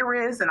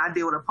cantankerous and I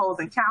deal with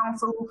opposing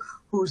counsel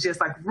who's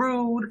just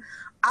rude,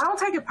 I don't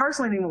take it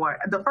personally anymore.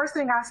 The first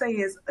thing I say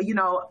is,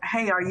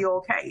 hey, are you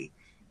okay?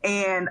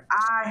 And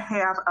I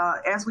have,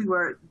 as we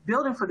were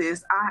building for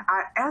this,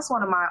 I asked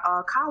one of my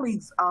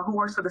colleagues who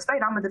works for the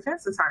state, I'm a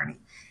defense attorney,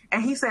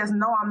 and he says,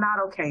 no, I'm not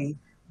okay.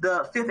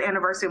 The 5th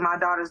anniversary of my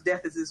daughter's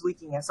death is this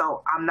weekend,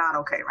 so I'm not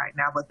okay right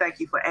now, but thank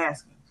you for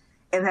asking.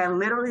 And that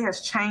literally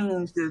has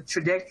changed the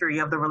trajectory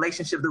of the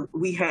relationship that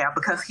we have,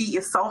 because he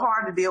is so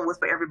hard to deal with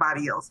for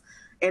everybody else.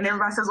 And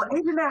everybody says, well,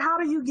 Agent, how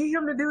do you get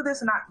him to do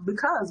this? And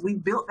because we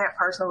built that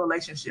personal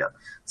relationship.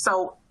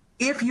 So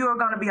if you're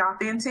going to be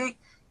authentic,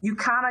 you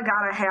kind of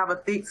got to have a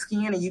thick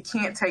skin, and you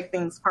can't take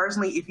things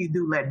personally if you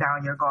do let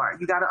down your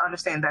guard. You got to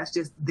understand that's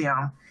just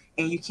them,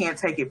 and you can't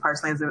take it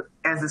personally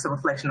as it's a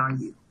reflection on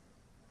you.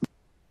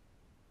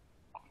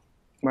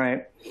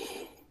 Right.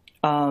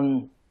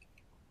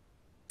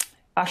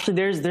 Actually,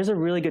 there's a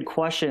really good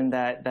question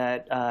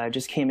that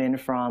just came in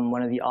from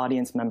one of the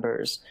audience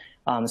members.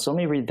 So let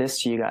me read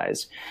this to you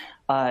guys.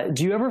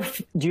 Do you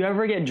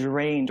ever get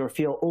drained or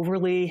feel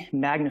overly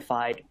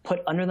magnified,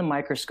 put under the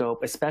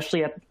microscope,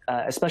 especially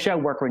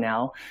at work right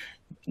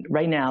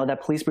now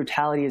that police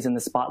brutality is in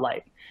the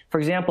spotlight? For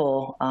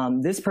example,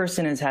 this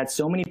person has had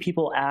so many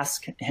people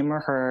ask him or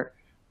her,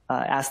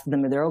 ask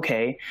them if they're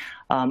okay.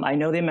 I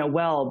know they meant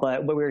well,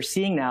 but what we're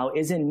seeing now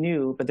isn't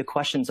new, but the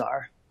questions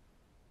are.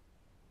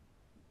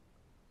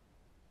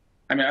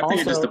 I mean, I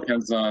think it just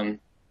depends on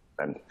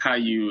how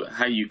you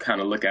kind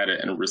of look at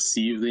it and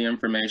receive the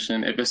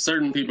information. If it's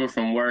certain people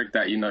from work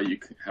that, you know, you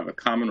have a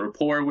common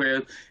rapport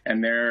with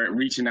and they're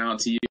reaching out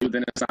to you,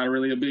 then it's not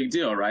really a big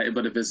deal, right?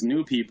 But if it's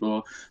new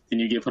people, then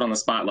you get put on the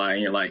spotlight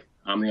and you're like,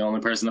 I'm the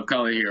only person of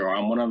color here, or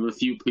I'm one of the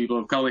few people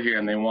of color here,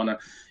 and they want to,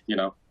 you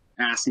know,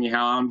 ask me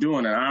how I'm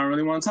doing, and I don't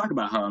really want to talk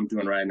about how I'm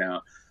doing right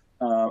now.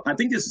 I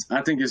think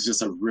it's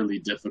just a really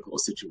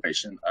difficult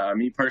situation.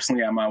 Me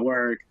personally, at my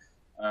work,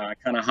 I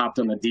kind of hopped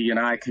on the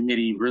D&I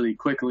committee really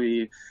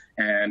quickly,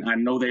 and I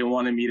know they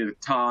wanted me to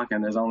talk,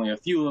 and there's only a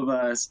few of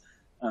us,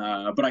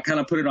 but I kind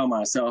of put it on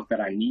myself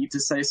that I need to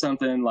say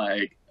something.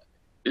 Like,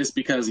 it's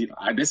because, you know,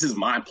 this is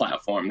my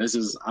platform.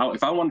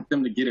 If I want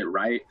them to get it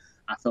right,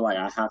 I feel like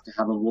I have to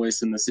have a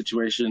voice in the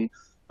situation.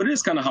 But it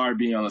is kind of hard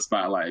being on the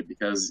spotlight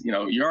because, you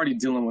know, you're already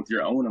dealing with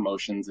your own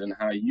emotions and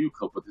how you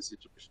cope with the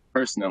situation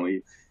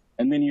personally,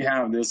 and then you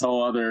have this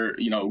whole other,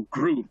 you know,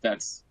 group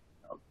that's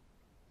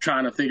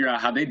trying to figure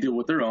out how they deal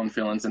with their own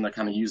feelings, and they're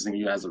kind of using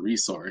you as a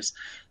resource.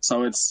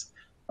 So it's,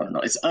 I don't know,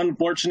 it's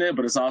unfortunate,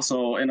 but it's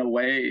also, in a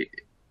way,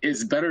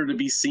 it's better to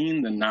be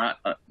seen than not,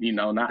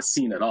 not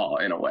seen at all,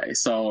 in a way.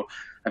 So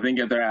I think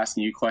if they're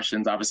asking you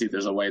questions, obviously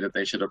there's a way that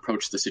they should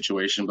approach the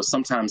situation, but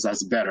sometimes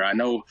that's better. I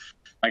know,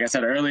 like I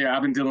said earlier,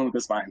 I've been dealing with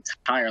this my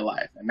entire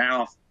life, and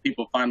now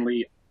people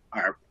finally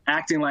are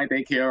acting like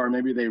they care, or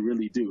maybe they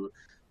really do,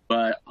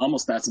 but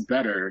almost that's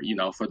better, you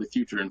know, for the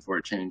future and for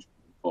a change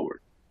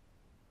forward.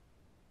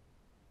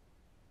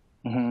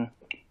 Mm-hmm.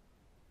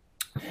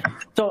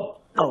 So,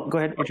 go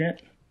ahead, Adrian.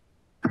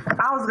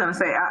 I was gonna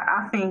say,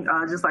 I think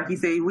just like you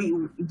say,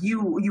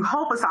 you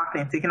hope it's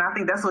authentic, and I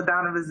think that's what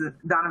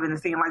Donovan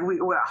is saying. Like,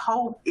 what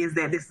hope is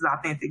that this is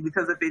authentic,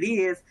 because if it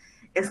is,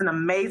 it's an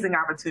amazing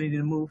opportunity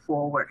to move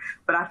forward.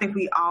 But I think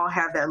we all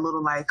have that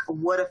little, like,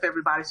 what if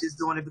everybody's just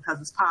doing it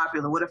because it's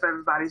popular? What if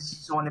everybody's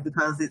just doing it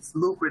because it's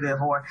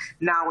lucrative, or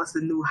now it's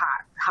a new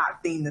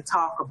hot thing to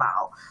talk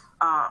about?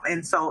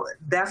 And so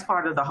that's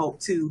part of the hope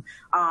too.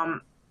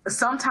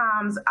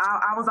 Sometimes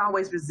I was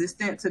always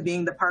resistant to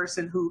being the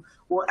person who,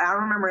 well, I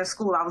remember in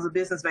school, I was a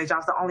business major. I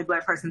was the only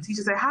Black person. The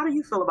teacher said, how do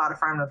you feel about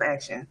affirmative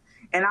action?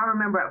 And I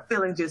remember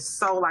feeling just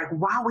so like,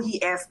 why would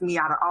he ask me?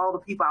 Out of all the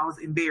people, I was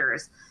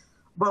embarrassed.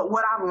 But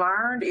what I've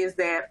learned is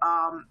that,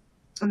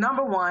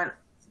 number one,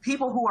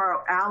 people who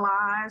are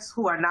allies,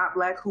 who are not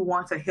Black, who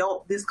want to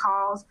help this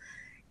cause,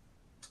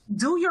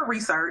 do your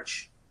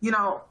research, you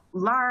know,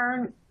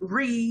 learn,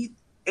 read,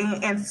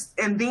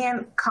 and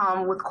then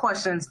come with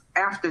questions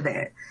after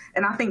that.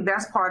 And I think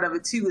that's part of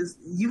it too, is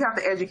you have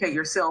to educate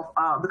yourself,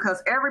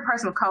 because every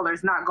person of color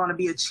is not going to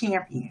be a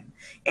champion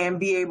and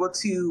be able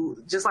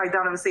to, just like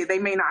Donovan said, they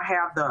may not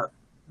have the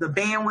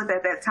bandwidth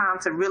at that time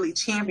to really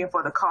champion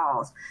for the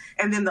cause.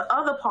 And then the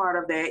other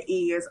part of that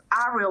is,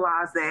 I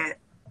realize that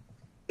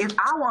if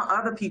I want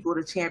other people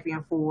to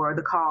champion for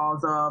the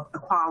cause of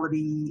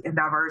equality and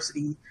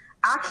diversity,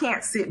 I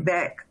can't sit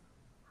back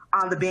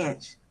on the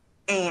bench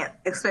and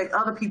expect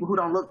other people who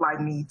don't look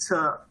like me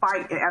to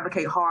fight and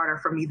advocate harder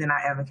for me than I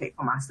advocate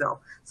for myself.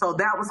 So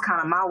that was kind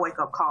of my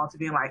wake-up call to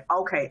being like,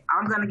 okay,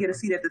 I'm going to get a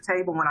seat at the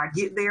table when I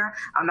get there.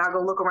 I'm not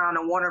going to look around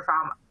and wonder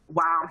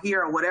why I'm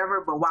here or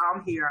whatever, but while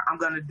I'm here, I'm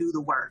going to do the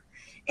work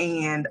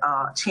and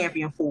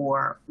champion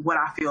for what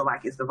I feel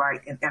like is the right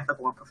and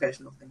ethical and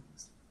professional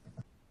things.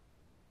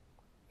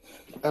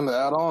 And to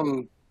add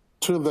on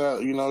to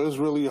that, you know, it's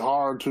really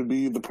hard to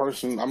be the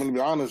person, I mean, to be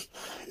honest,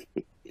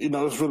 you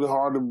know, it's really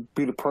hard to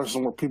be the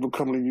person where people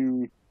come to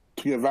you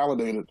to get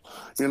validated,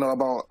 you know,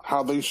 about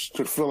how they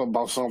should feel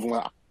about something.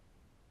 Like,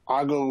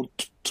 I go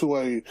to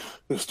a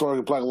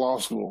historic Black law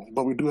school,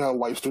 but we do have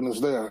white students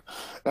there.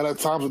 And at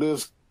times it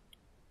is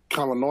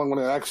kind of annoying when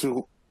they ask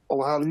you,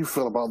 oh, how do you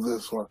feel about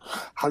this? Or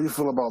how do you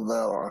feel about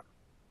that?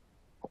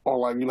 Or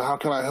like, you know, how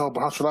can I help?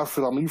 How should I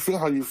feel? I mean, you feel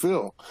how you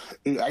feel.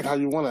 You act how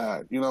you want to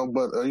act, you know,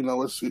 but, you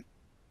know,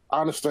 I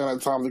understand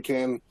at times it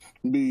can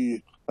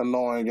be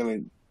annoying and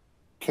it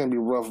can be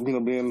rough, you know,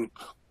 being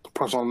the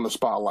person on the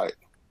spotlight.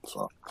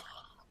 So,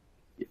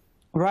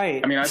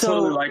 Right. I mean, I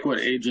totally like what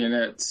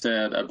Adrianette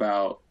said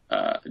about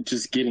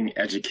just getting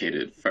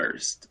educated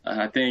first.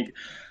 I think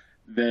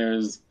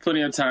there's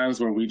plenty of times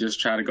where we just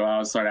try to go out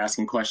and start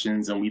asking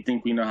questions, and we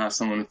think we know how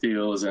someone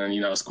feels, and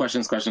it's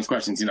questions, questions,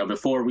 questions,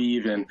 before we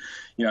even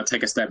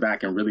take a step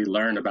back and really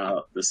learn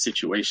about the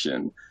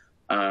situation.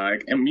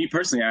 And me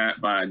personally, at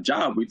my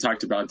job, we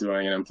talked about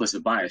doing an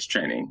implicit bias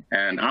training,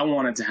 and I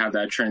wanted to have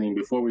that training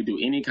before we do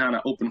any kind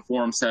of open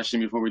forum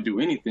session, before we do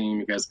anything,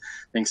 because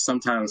I think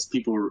sometimes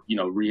people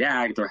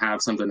react or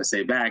have something to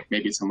say back,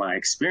 maybe to my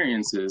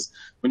experiences,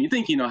 when you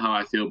think you know how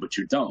I feel, but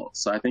you don't.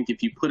 So I think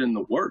if you put in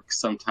the work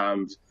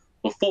sometimes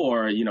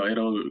before,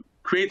 it'll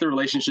create the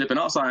relationship. And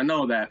also, I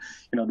know that,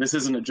 this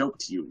isn't a joke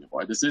to you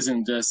anymore. This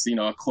isn't just,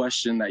 a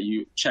question that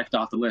you checked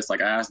off the list.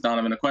 Like, I asked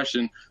Donovan a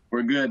question,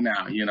 we're good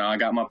now. I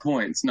got my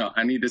points. No,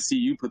 I need to see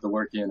you put the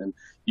work in and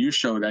you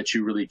show that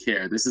you really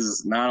care. This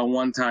is not a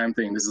one-time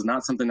thing. This is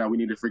not something that we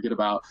need to forget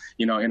about,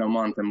 in a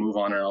month and move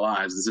on in our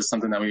lives. This is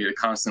something that we need to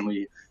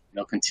constantly,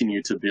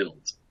 continue to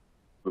build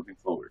moving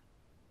forward.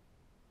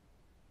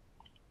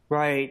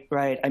 Right,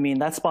 right. I mean,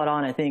 that's spot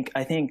on. I think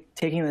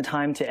taking the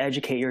time to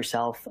educate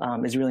yourself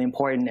is really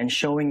important, and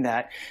showing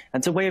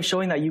that's a way of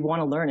showing that you want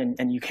to learn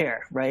and you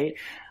care, right?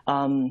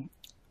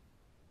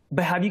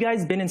 But have you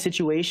guys been in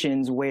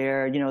situations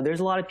where, there's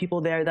a lot of people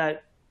there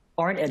that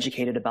aren't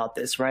educated about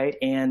this, right?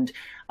 And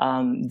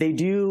they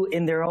do,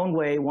 in their own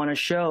way, want to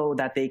show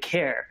that they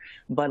care.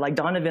 But like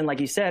Donovan, like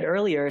you said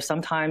earlier,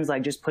 sometimes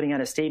like just putting out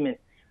a statement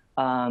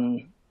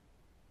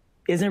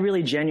isn't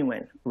really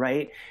genuine,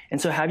 right?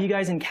 And so have you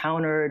guys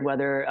encountered,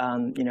 whether,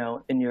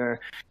 through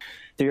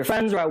your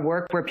friends or at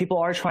work, where people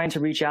are trying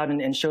to reach out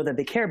and show that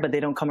they care, but they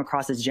don't come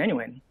across as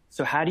genuine?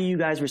 So how do you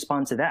guys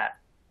respond to that?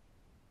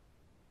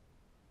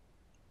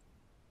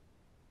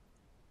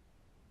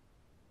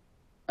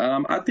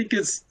 I think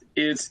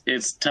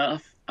it's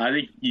tough. I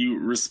think you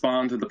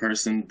respond to the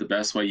person the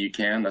best way you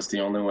can. That's the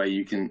only way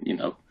you can,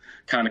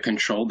 kind of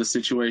control the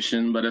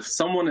situation. But if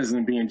someone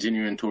isn't being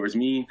genuine towards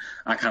me,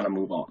 I kind of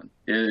move on.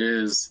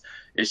 It's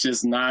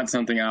just not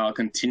something I'll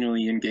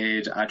continually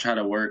engage. I try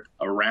to work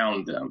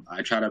around them.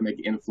 I try to make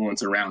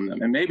influence around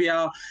them. And maybe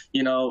I'll,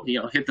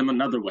 hit them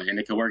another way, and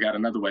it can work out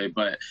another way.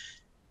 But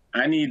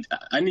I need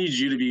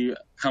you to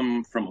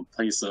come from a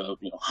place of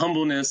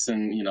humbleness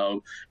and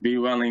be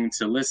willing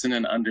to listen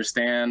and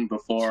understand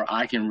before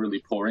I can really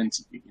pour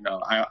into you.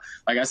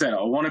 Like I said,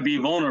 I want to be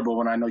vulnerable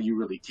when I know you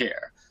really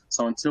care.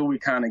 So until we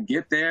kind of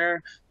get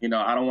there,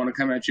 I don't want to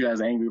come at you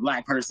as an angry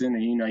Black person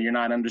and you're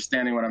not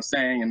understanding what I'm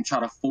saying and try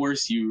to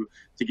force you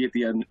to get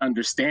the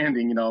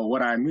understanding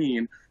what I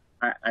mean.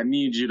 I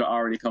need you to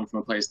already come from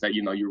a place that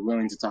you're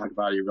willing to talk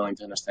about it, you're willing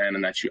to understand,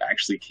 and that you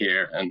actually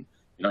care, and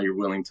you're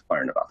willing to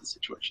learn about the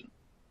situation.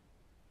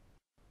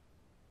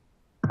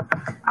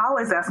 I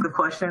always ask a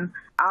question.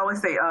 I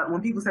always say,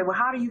 when people say, well,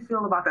 how do you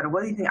feel about that? Or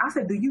what do you think? I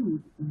said, do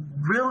you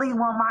really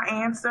want my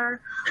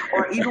answer?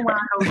 Or even when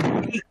I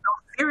go,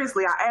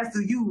 seriously, I ask,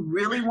 do you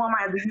really want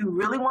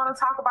to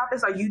talk about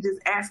this? Or are you just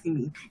asking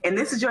me? And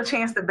this is your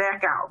chance to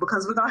back out,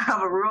 because we're going to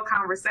have a real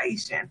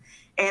conversation.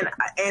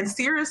 And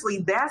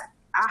seriously, that's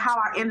how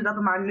I ended up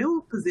in my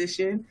new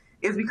position,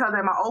 is because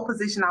at my old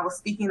position, I was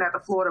speaking at the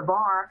Florida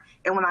bar.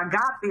 And when I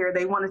got there,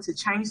 they wanted to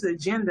change the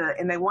agenda,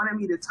 and they wanted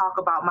me to talk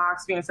about my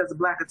experience as a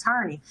Black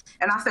attorney.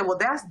 And I said, well,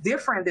 that's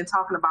different than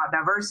talking about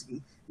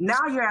diversity.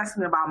 Now you're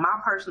asking about my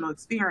personal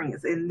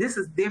experience, and this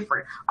is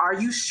different. Are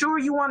you sure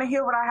you want to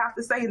hear what I have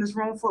to say in this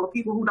room full of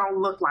people who don't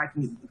look like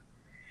me?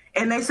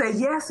 And they said,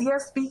 yes,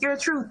 speak your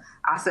truth.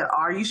 I said,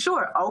 are you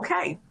sure?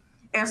 Okay.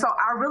 And so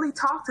I really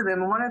talked to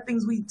them. And one of the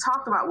things we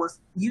talked about was,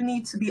 you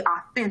need to be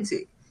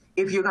authentic.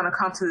 If you're going to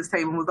come to this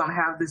table and we're going to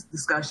have this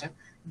discussion,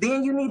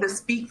 then you need to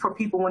speak for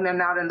people when they're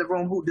not in the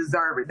room who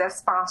deserve it. That's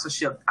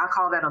sponsorship. I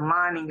call that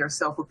aligning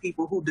yourself with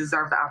people who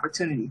deserve the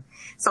opportunity.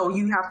 So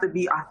you have to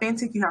be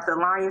authentic, you have to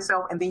align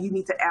yourself, and then you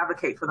need to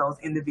advocate for those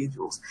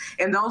individuals.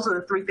 And those are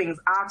the three things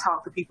I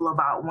talk to people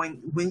about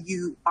when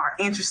you are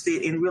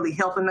interested in really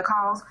helping the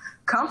cause.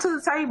 Come to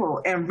the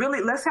table and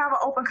really let's have an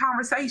open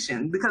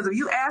conversation. Because if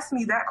you ask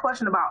me that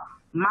question about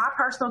my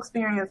personal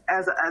experience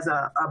as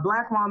a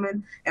Black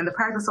woman and the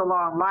practice of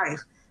law in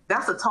life,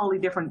 that's a totally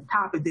different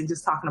topic than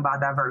just talking about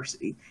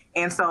diversity.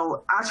 And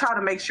so I try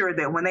to make sure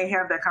that when they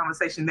have that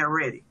conversation, they're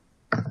ready.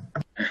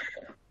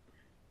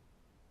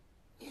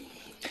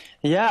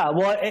 Yeah,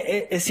 well,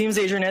 it seems,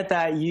 Adrianette,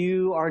 that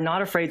you are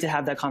not afraid to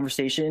have that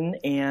conversation,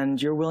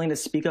 and you're willing to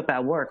speak up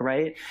at work,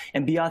 right?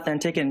 And be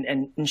authentic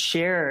and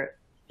share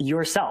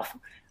yourself,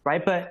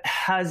 right? But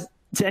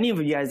to any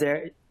of you guys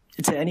there,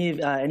 to any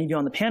of you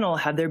on the panel,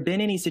 have there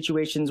been any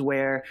situations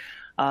where,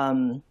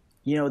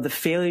 the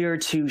failure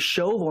to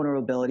show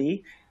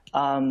vulnerability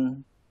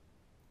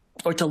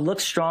or to look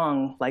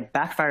strong, like,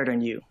 backfired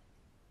on you?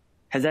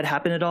 Has that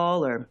happened at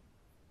all, or?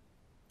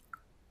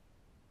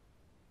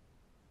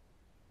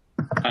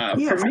 For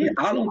me,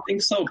 I don't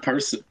think so.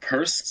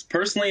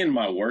 Personally, in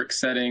my work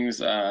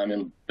settings, I've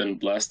been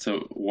blessed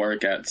to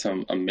work at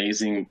some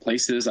amazing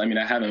places. I mean,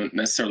 I haven't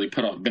necessarily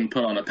been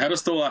put on a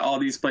pedestal at all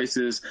these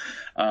places,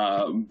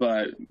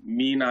 but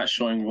me not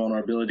showing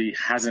vulnerability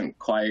hasn't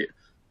quite,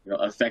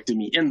 affected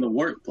me in the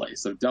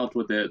workplace. I've dealt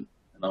with it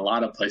in a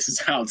lot of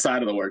places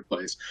outside of the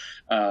workplace,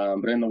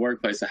 but in the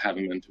workplace, I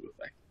haven't been too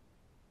affected.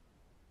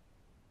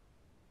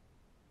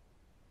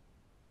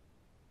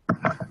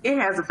 It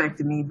has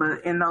affected me,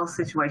 but in those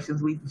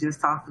situations we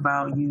just talked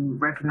about, you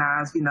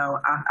recognize,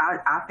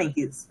 I think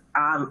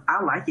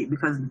I like it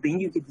because then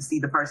you get to see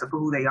the person for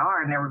who they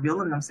are and they're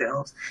revealing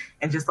themselves.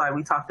 And just like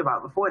we talked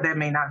about before, that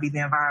may not be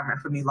the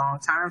environment for me long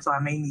term. So I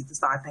may need to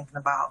start thinking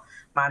about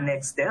my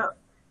next step.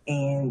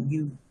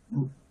 And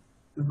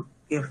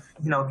if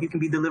you can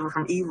be delivered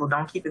from evil,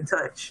 don't keep in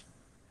touch.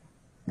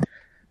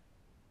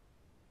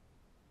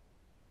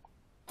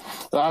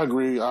 I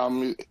agree.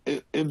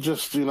 It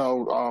just,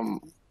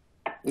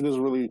 it is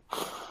really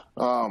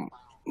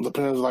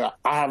depends. Like,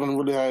 I haven't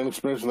really had an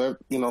experience in that,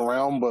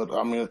 realm, but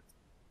I mean,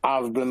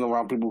 I've been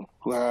around people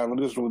who have. It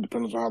just really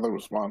depends on how they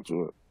respond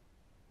to it.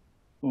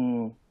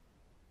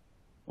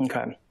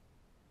 Okay.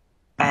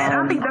 And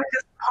I think that's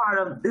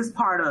just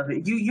part of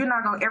it. You're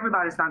not gonna.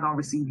 Everybody's not gonna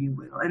receive you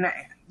well, and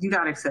you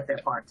got to accept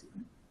that part too.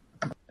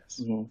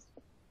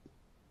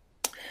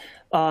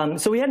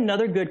 So we had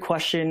another good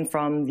question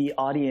from the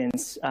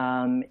audience,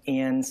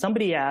 and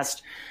somebody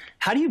asked,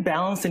 how do you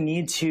balance the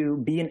need to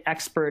be an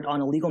expert on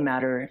a legal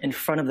matter in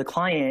front of the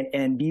client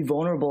and be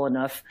vulnerable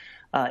enough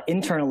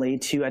internally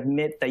to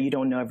admit that you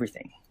don't know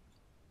everything?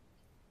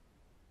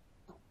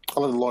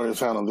 I'll let the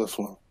lawyers handle this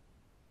one.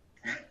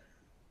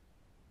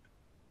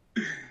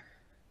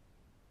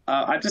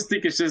 I just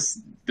think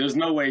there's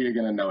no way you're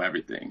going to know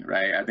everything,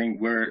 right? I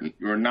think we're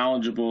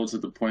knowledgeable to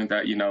the point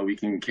that, we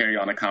can carry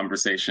on a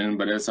conversation,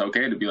 but it's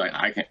okay to be like,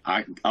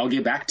 I'll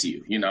get back to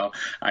you.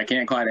 I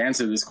can't quite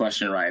answer this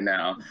question right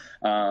now.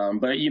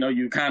 But,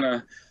 you kind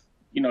of,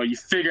 you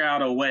figure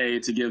out a way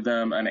to give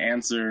them an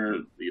answer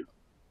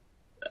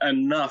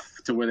enough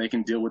to where they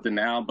can deal with it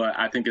now. But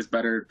I think it's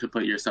better to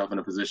put yourself in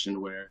a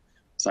position where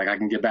it's like, I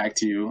can get back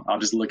to you. I'll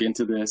just look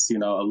into this, a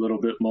little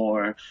bit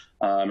more,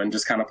 and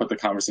just kind of put the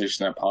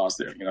conversation at pause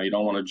there. You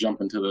don't want to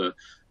jump into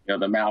the,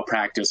 the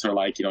malpractice or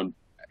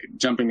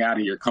jumping out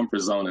of your comfort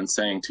zone and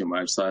saying too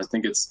much. So I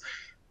think it's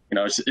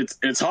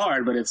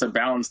hard, but it's a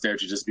balance there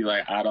to just be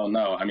like, I don't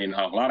know. I mean,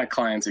 a lot of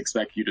clients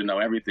expect you to know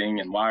everything,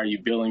 and why are you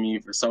billing me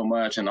for so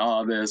much and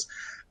all of this?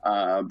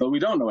 But we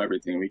don't know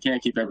everything. We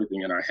can't keep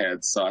everything in our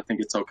heads. So I think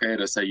it's okay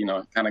to say,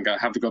 kind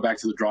of have to go back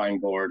to the drawing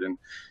board and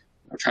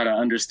try to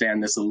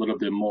understand this a little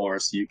bit more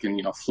so you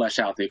can, flesh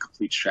out the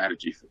complete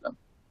strategy for them.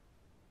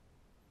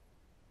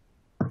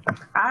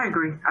 I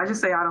agree. I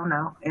just say I don't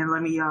know, and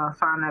let me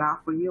find that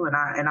out for you, and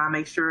I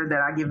make sure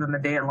that I give them a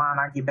deadline.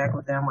 I get back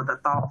with them with a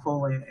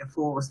thoughtful and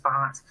full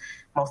response.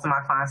 Most of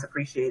my clients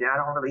appreciate it. I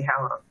don't really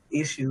have an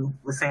issue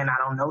with saying I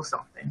don't know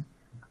something.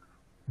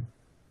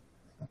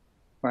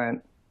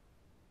 Right.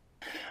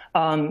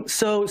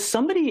 So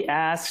somebody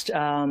asked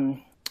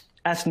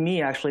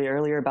me actually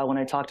earlier about when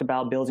I talked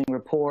about building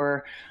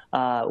rapport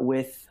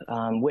with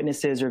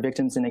witnesses or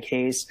victims in a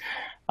case.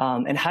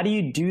 And how do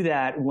you do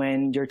that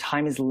when your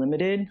time is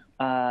limited,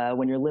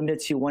 when you're limited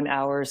to 1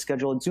 hour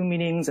scheduled Zoom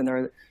meetings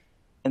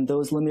and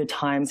those limited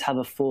times have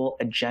a full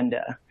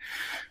agenda?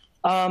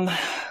 Well,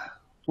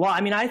 I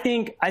mean, I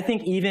think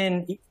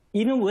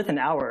even with an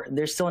hour,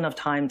 there's still enough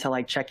time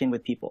to check in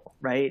with people,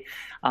 right?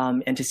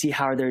 And to see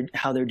how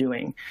they're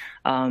doing.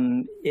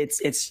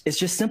 It's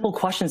just simple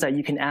questions that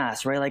you can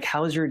ask, right? Like,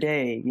 how's your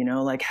day?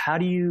 How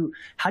do you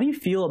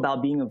feel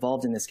about being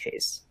involved in this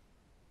case?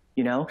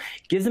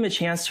 Gives them a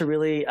chance to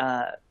really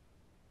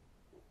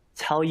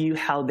tell you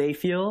how they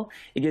feel.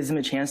 It gives them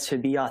a chance to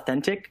be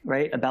authentic,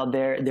 right, about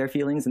their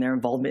feelings and their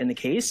involvement in the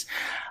case.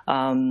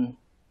 And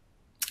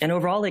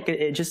overall,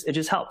 it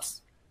just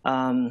helps.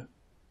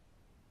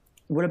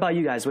 What about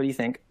you guys? What do you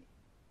think?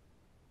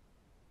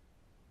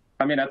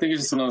 I mean, I think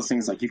it's just one of those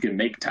things you can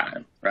make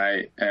time,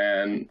 right?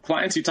 And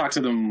clients, you talk to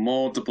them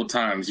multiple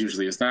times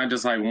usually. It's not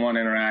just one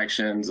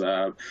interactions,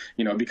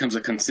 it becomes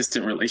a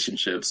consistent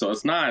relationship. So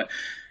it's not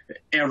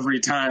every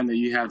time that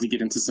you have to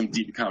get into some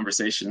deep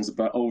conversations,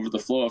 but over the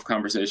flow of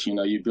conversation,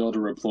 you build a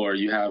rapport.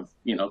 You have,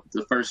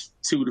 the first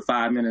 2 to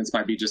 5 minutes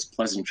might be just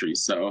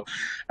pleasantries. So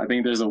I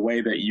think there's a way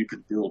that you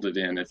could build it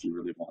in if you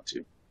really want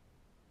to.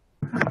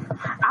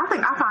 I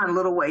think I find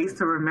little ways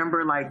to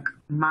remember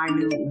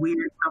minute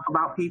weird stuff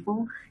about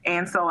people.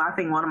 And so I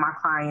think one of my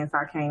clients,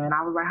 I came and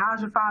I was like,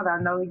 how's your father?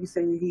 I know you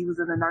said he was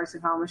in the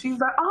nursing home. And she was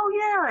like, oh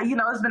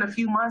yeah, it's been a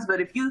few months, but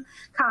if you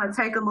kind of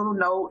take a little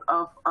note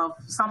of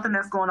something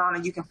that's going on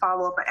and you can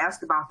follow up and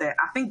ask about that,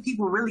 I think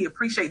people really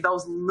appreciate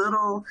those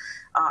little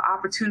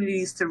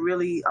opportunities to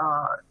really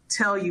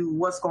tell you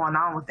what's going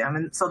on with them.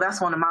 And so that's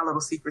one of my little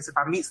secrets. If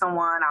I meet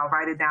someone, I'll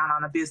write it down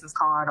on a business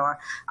card or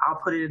I'll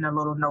put it in a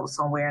little note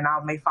somewhere, and I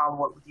may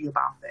follow up with you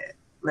about that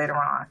later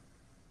on.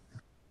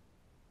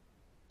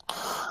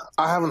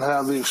 I haven't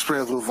had the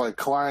experience with like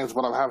clients,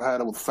 but I have had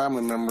it with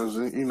family members,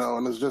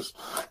 and it's just,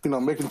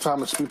 making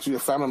time to speak to your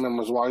family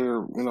members while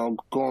you're,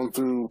 going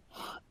through,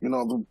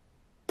 the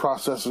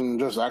process and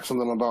just asking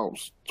them about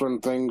certain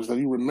things that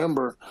you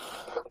remember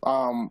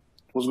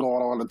was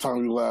going on at the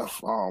time you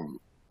left.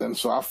 And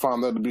so I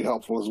found that to be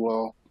helpful as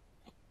well.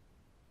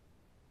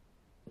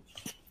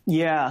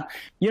 Yeah.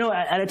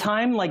 At a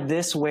time like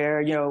this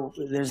where,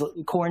 there's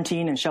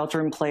quarantine and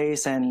shelter in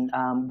place and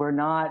we're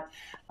not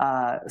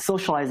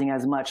socializing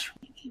as much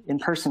in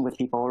person with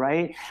people,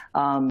 right?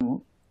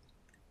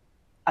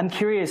 I'm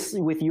curious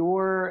with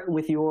your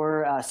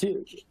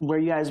where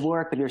you guys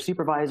work with your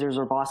supervisors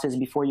or bosses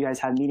before you guys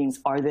have meetings,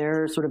 are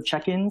there sort of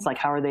check-ins? Like,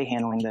 how are they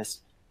handling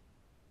this?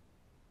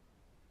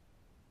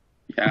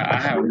 Yeah, I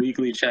have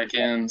weekly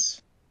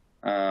check-ins.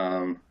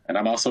 And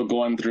I'm also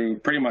going through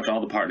pretty much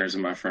all the partners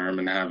in my firm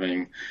and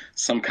having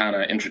some kind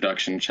of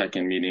introduction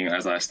check-in meeting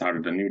as I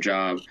started a new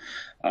job.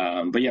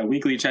 But yeah,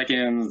 weekly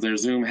check-ins,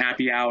 there's Zoom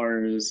happy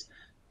hours,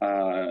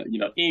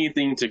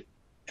 anything to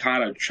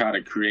kind of try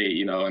to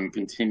create, and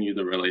continue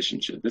the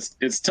relationship.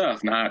 It's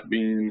tough not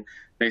being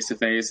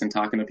face-to-face and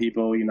talking to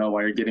people,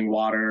 while you're getting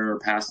water or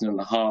passing in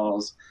the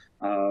halls,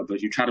 but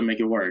you try to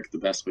make it work the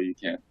best way you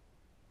can.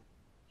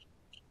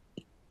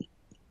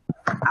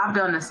 I've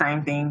done the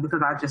same thing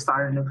because I just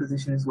started a new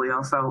position as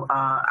well. So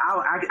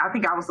I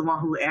think I was the one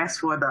who asked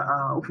for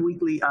the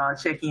weekly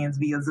check-ins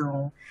via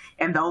Zoom,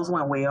 and those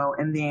went well.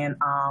 And then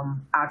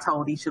I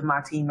told each of my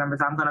team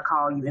members, I'm going to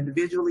call you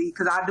individually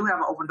because I do have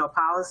an open door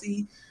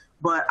policy,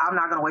 but I'm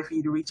not going to wait for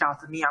you to reach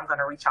out to me. I'm going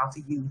to reach out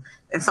to you.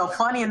 And so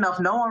funny enough,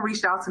 no one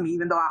reached out to me,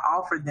 even though I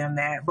offered them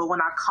that. But when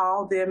I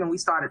called them and we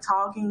started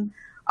talking,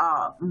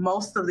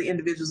 most of the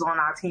individuals on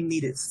our team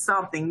needed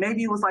something.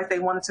 Maybe it was like they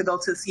wanted to go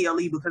to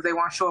CLE because they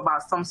weren't sure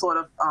about some sort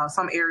of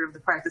some area of the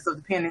practice of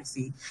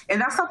dependency.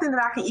 And that's something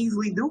that I can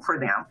easily do for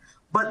them.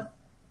 But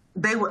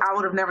I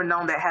would have never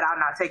known that had I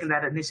not taken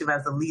that initiative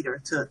as a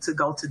leader to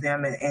go to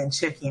them and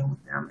check in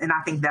with them. And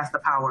I think that's the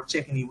power of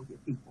checking in with your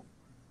people.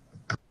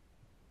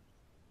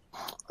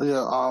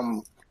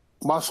 Yeah,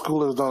 my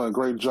school has done a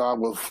great job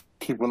with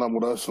keeping up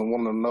with us and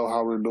wanting to know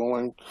how we're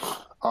doing.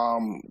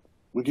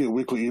 We get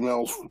weekly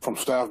emails from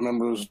staff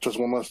members just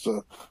wanting us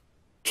to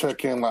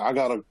check in. Like, I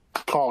got a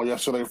call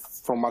yesterday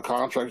from my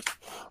contract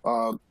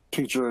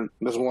teacher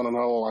just want to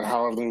know like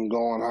how everything's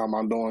going, how am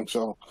I doing.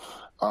 So,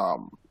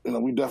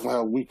 we definitely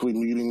have weekly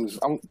meetings,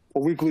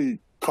 weekly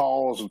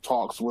calls and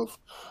talks with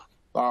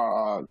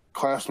our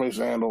classmates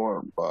and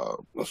or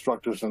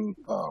instructors and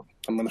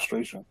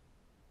administration.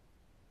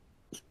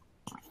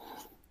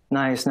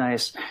 Nice.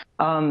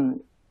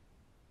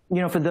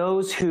 For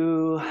those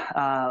who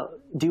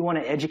do want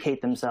to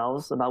educate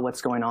themselves about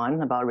what's going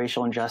on, about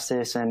racial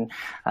injustice and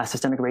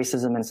systemic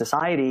racism in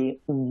society,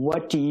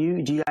 do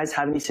you guys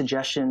have any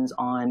suggestions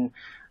on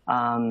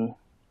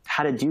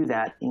how to do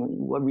that?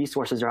 What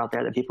resources are out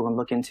there that people can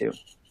look into?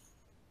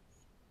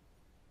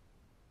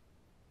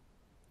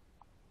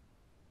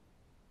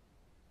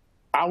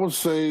 I would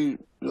say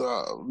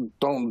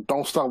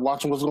don't stop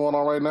watching what's going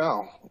on right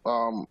now.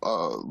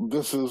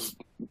 This is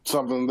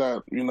something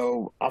that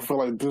I feel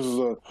like this is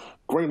a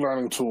great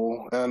learning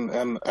tool,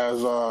 and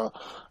as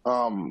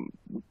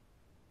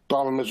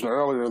Donna mentioned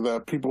earlier,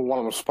 that people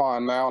want to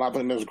respond now, and I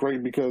think that's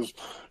great because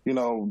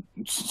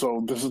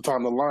so this is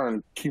time to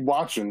learn. Keep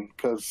watching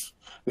because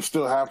it's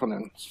still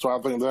happening. So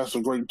I think that's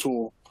a great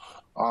tool,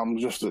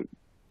 just to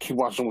keep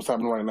watching what's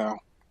happening right now.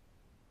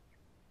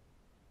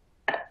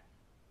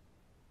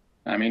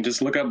 I mean,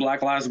 just look up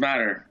Black Lives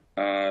Matter,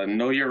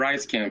 Know Your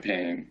Rights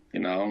campaign,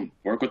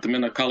 work with the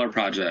Men of Color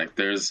Project.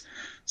 There's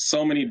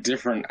so many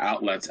different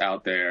outlets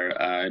out there.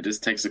 It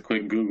just takes a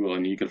quick Google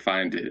and you can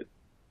find it.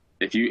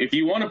 If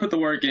you want to put the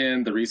work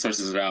in, the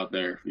resources are out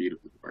there for you to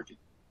put the work in.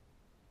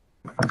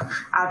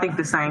 I think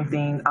the same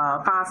thing.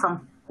 Find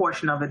some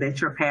portion of it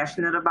that you're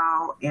passionate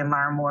about and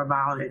learn more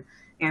about it.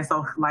 And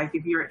so, like,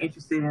 if you're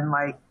interested in,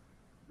 like,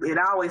 it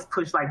always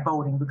push like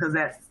voting because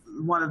that's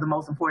one of the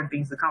most important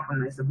things that come from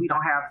this. If we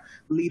don't have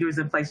leaders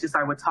in place, just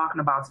like we're talking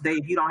about today,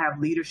 if you don't have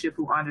leadership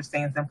who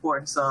understands the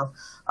importance of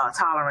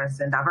tolerance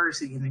and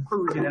diversity and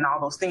inclusion and all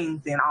those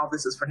things, then all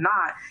this is for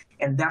naught.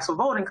 And that's where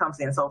voting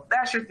comes in. So if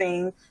that's your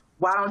thing,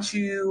 why don't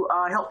you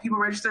help people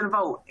register to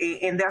vote?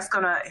 And that's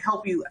going to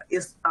help you.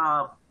 Is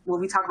when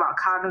we talk about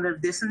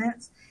cognitive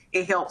dissonance,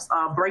 it helps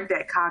break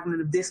that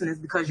cognitive dissonance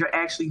because you're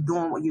actually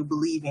doing what you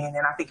believe in.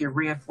 And I think it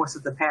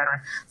reinforces the pattern.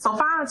 So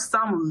find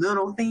some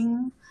little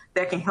thing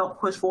that can help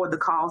push forward the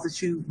cause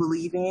that you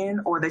believe in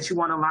or that you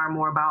want to learn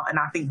more about. And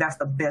I think that's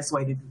the best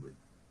way to do it.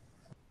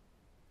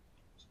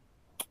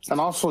 And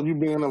also, you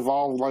being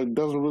involved, like,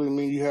 doesn't really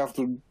mean you have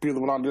to be the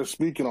one out there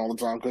speaking all the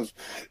time because,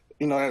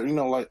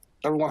 like,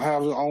 everyone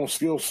has their own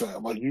skill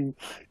set. Like, if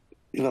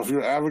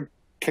you're an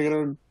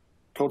advocator,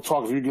 go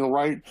talk. If you can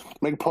write,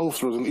 make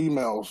posters and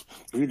emails.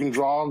 If you can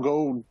draw,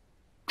 go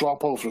draw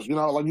posters.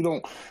 I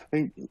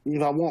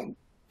want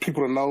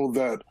people to know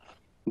that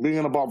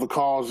being about the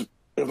cause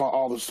is not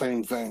all the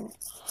same thing.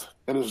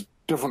 It is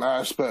different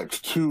aspects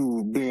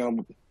to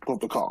being about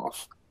the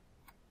cause.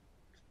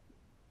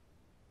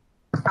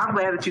 I'm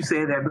glad that you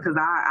said that, because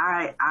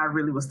I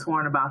really was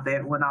torn about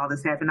that when all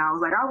this happened. I was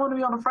like, I want to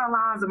be on the front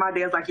lines, and my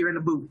dad's like, you're in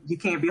the booth. You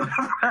can't be on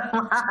the front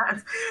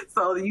lines.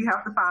 So you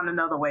have to find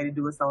another way to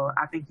do it. So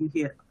I think you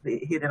hit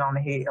it on the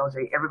head,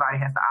 LJ. Everybody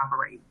has to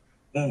operate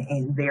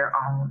in their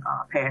own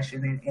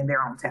passion and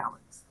their own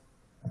talents.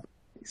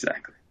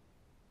 Exactly.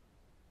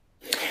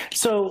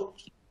 So,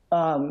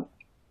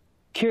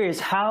 curious,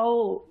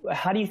 how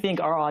do you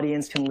think our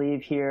audience can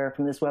leave here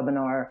from this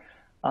webinar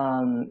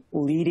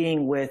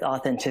leading with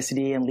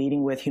authenticity and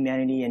leading with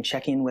humanity and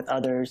checking with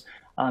others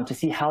to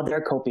see how they're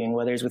coping,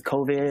 whether it's with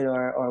COVID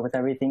or with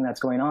everything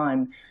that's going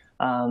on,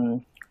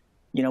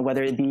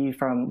 whether it be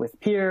with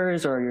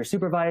peers or your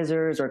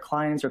supervisors or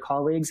clients or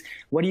colleagues?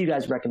 What do you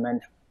guys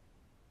recommend?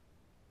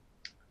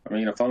 I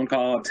mean, a phone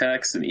call, a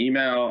text, an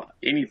email,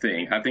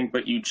 anything. I think,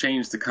 but you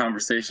change the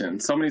conversation.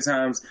 So many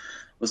times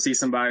we'll see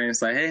somebody and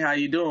it's like, hey, how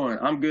you doing?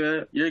 I'm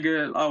good. You're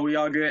good. Oh, we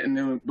all good. And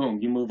then boom,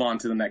 you move on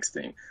to the next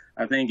thing.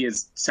 I think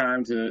it's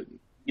time to,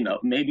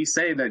 maybe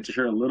say that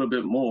you're a little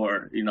bit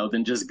more,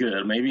 than just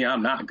good. Maybe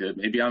I'm not good.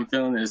 Maybe I'm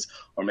feeling this,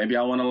 or maybe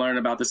I want to learn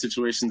about the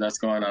situation that's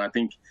going on. I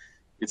think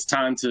it's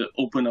time to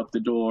open up the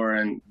door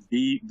and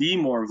be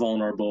more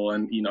vulnerable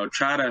and,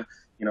 try to,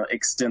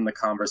 extend the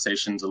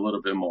conversations a little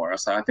bit more.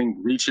 So I think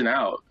reaching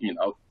out,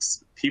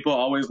 people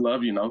always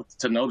love,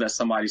 to know that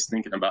somebody's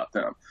thinking about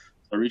them.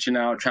 So reaching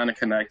out, trying to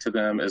connect to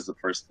them is the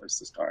first place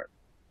to start.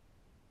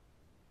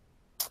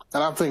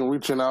 And I think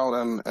reaching out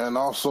and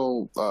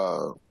also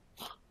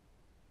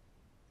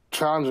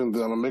challenging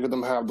them and making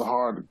them have the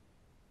hard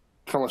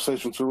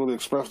conversation to really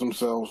express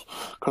themselves,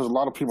 because a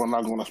lot of people are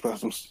not going to express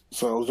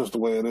themselves just the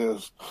way it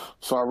is.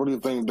 So I really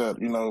think that,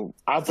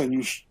 I think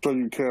you show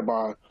you care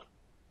by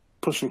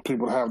pushing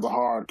people to have the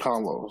hard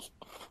convos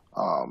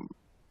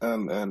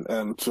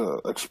and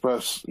to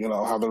express,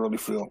 how they really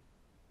feel.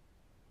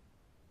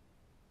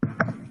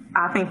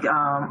 I think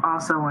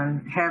also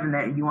in having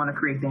that, you want to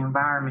create the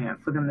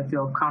environment for them to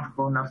feel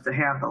comfortable enough to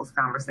have those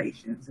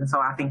conversations. And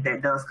so I think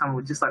that does come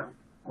with, just like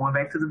going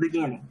back to the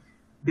beginning,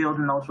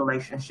 building those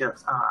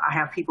relationships. I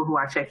have people who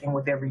I check in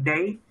with every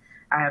day.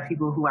 I have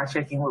people who I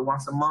check in with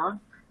once a month.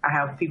 I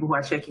have people who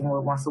I check in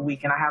with once a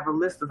week, and I have a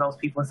list of those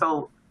people. And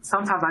so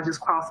sometimes I just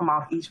cross them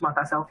off each month.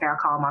 I say, okay, I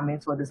call my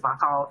mentor this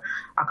month. I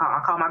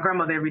call my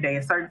grandmother every day.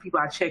 And certain people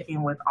I check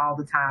in with all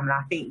the time. And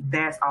I think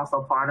that's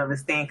also part of it,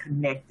 staying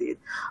connected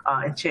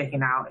and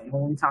checking out. And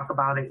when we talk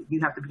about it, you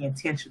have to be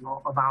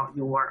intentional about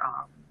your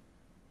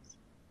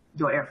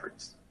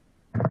efforts.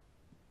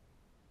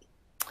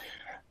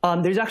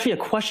 There's actually a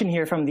question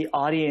here from the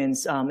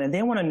audience, and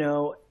they want to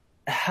know,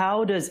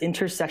 how does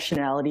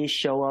intersectionality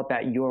show up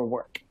at your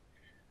work?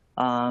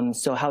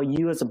 So how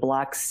you as a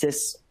Black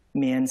cis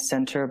man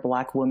center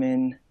Black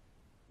women,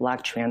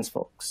 Black trans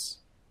folks.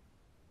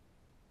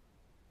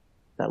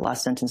 That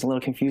last sentence is a little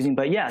confusing,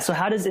 but yeah. So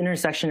how does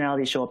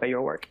intersectionality show up at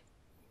your work,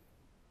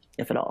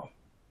 if at all?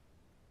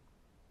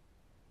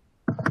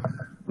 I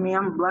mean,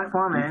 I'm a Black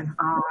woman,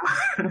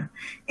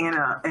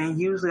 and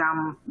usually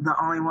I'm the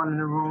only one in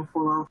the room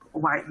full of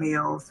white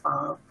males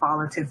for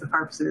all intents and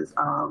purposes.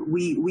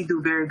 We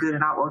do very good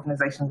in our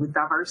organization with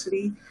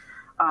diversity,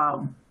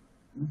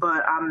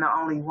 but I'm the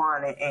only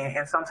one,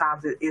 and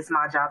sometimes it's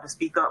my job to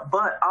speak up.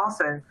 But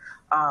also,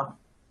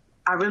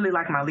 I really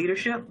like my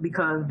leadership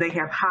because they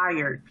have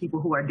hired people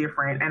who are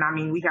different. And I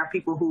mean, we have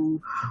people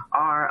who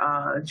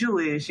are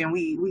Jewish, and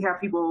we have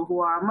people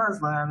who are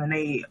Muslim, and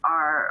they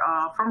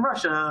are from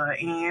Russia,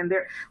 and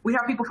we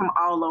have people from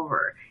all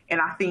over. And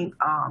I think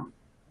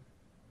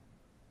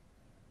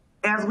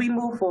as we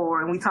move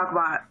forward and we talk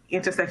about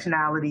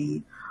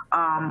intersectionality,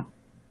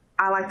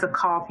 I like to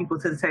call people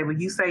to the table.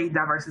 You say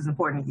diversity is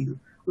important to you.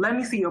 Let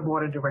me see your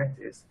board of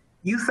directors.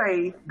 You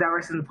say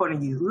diversity is important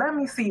to you. Let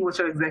me see what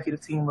your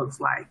executive team looks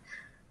like.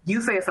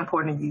 You say it's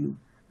important to you.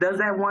 Does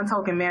that one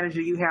token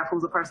manager you have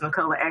who's a person of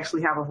color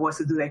actually have a voice,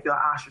 to do they feel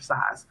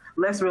ostracized?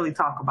 Let's really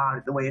talk about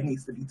it the way it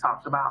needs to be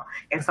talked about.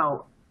 And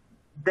so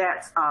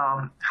that's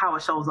how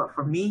it shows up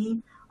for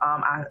me.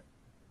 I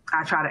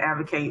try to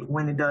advocate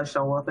when it does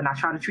show up, and I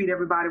try to treat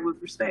everybody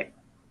with respect.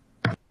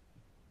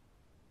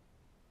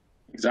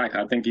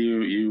 Exactly. I think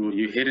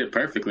you hit it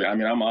perfectly. I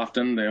mean, I'm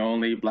often the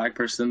only Black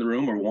person in the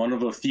room, or one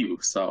of a few.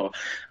 So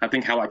I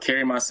think how I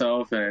carry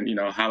myself and,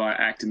 how I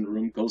act in the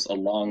room goes a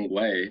long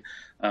way.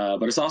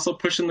 But it's also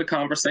pushing the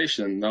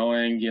conversation,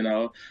 knowing,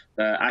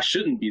 that I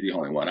shouldn't be the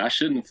only one. I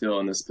shouldn't feel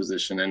in this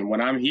position. And when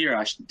I'm here,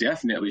 I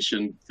definitely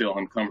shouldn't feel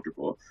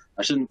uncomfortable.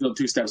 I shouldn't feel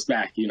two steps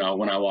back,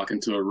 when I walk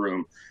into a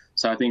room.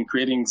 So I think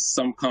creating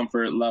some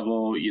comfort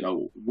level,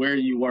 where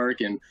you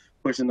work, and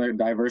pushing the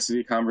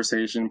diversity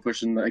conversation,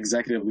 pushing the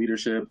executive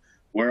leadership.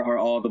 Where are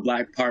all the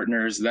Black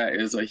partners? That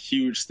is a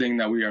huge thing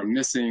that we are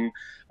missing.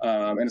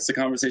 And it's a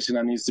conversation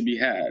that needs to be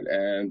had.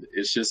 And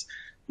it's just,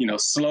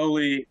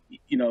 slowly,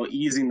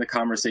 easing the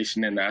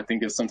conversation in there. I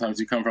think if sometimes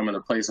you come from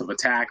a place of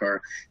attack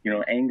or,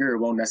 anger, it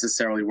won't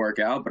necessarily work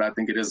out. But I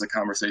think it is a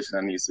conversation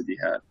that needs to be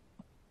had.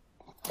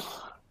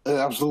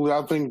 Yeah, absolutely.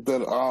 I think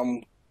that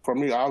for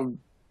me, I've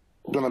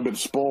been a bit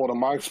spoiled in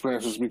my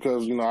experiences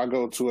because, I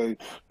go to a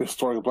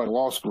historic Black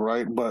law school,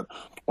 right? But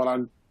when I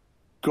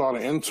go out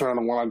and intern,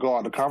 and when I go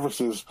out to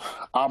conferences,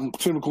 I'm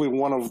typically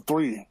one of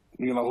three,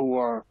 who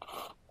are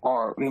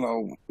in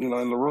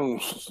the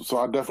rooms. So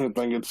I definitely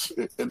think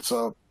it's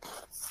a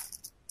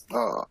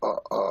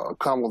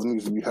combo that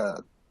needs to be had.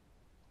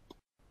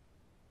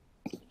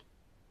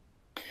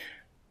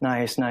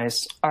 Nice,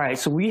 nice. All right,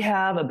 so we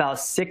have about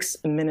 6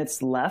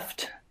 minutes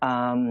left.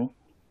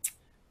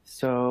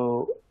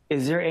 So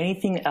is there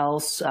anything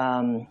else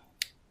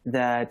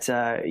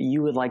that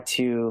you would like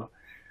to,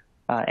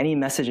 any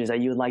messages that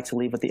you would like to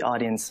leave with the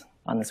audience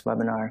on this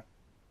webinar?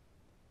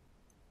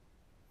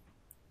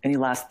 Any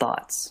last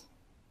thoughts?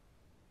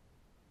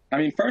 I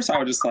mean, first, I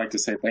would just like to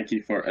say thank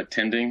you for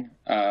attending.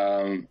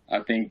 I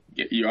think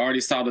you already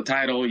saw the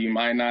title. You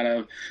might not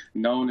have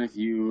known if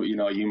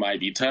you might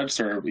be touched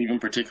or even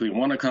particularly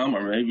want to come,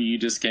 or maybe you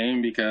just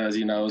came because,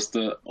 it's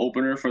the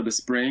opener for the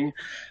spring.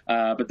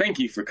 But thank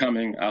you for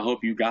coming. I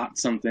hope you got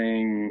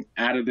something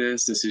out of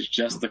this. This is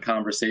just the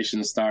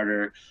conversation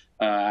starter.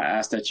 I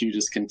ask that you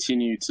just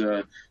continue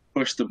to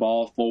push the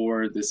ball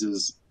forward. This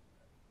is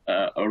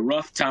a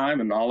rough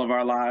time in all of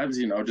our lives,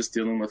 just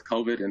dealing with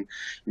COVID and,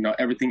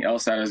 everything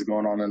else that is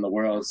going on in the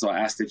world. So I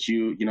ask that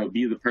you,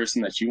 be the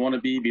person that you want to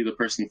be the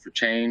person for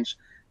change,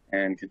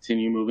 and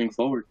continue moving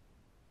forward.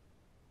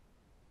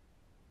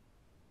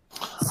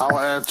 I'll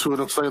add to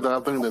it and say that I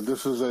think that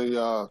this is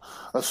a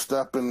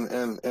step in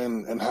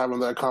having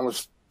that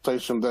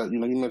conversation that, you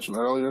mentioned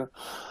earlier.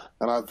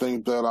 And I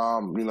think that,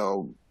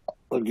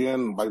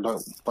 again,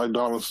 like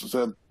Donna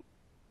said,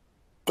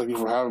 thank you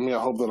for having me. I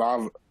hope that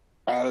I've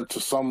added to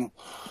some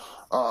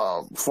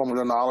form of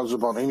their knowledge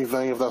about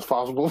anything, if that's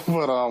possible.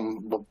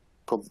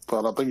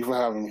 But thank you for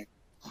having me.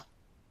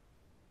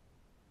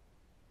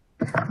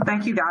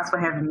 Thank you guys for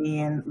having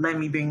me and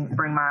letting me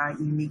bring my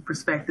unique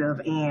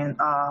perspective. And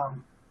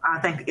I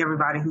thank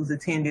everybody who's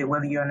attended,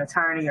 whether you're an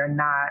attorney or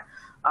not.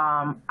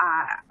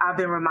 I've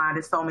been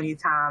reminded so many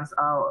times,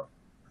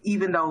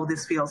 even though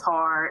this feels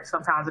hard,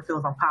 sometimes it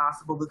feels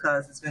impossible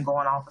because it's been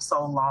going on for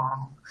so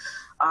long.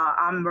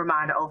 I'm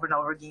reminded over and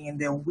over again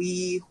that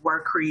we were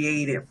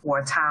created for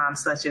a time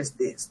such as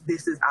this.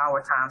 This is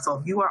our time. So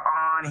if you are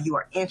on and you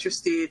are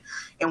interested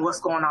in what's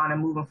going on and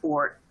moving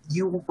forward,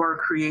 you were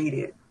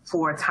created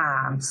for a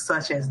time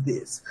such as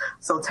this.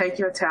 So take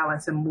your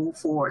talents and move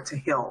forward to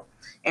help.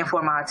 And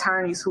for my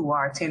attorneys who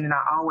are attending,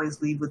 I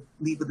always leave with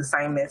the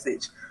same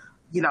message.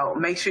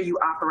 Make sure you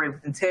operate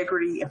with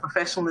integrity and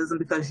professionalism,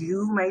 because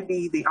you may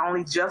be the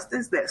only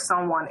justice that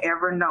someone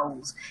ever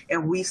knows.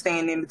 And we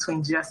stand in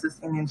between justice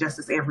and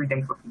injustice every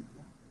day for people.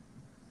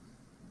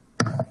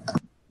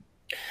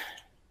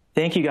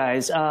 Thank you,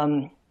 guys.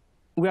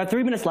 We have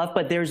 3 minutes left,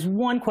 but there's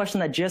one question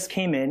that just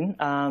came in.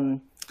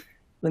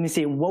 Let me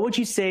see. What would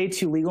you say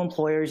to legal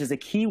employers is a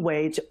key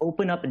way to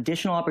open up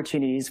additional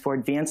opportunities for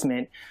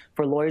advancement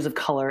for lawyers of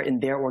color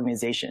in their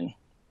organization?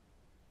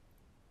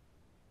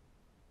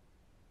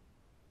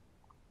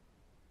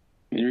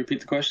 Can you repeat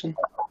the question?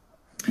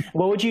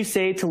 What would you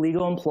say to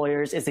legal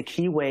employers is a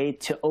key way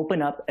to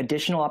open up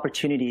additional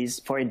opportunities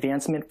for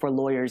advancement for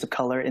lawyers of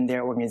color in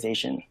their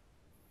organization?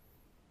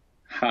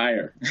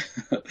 Hire.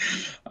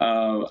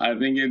 I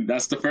think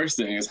that's the first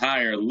thing, is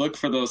hire. Look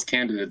for those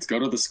candidates. Go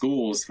to the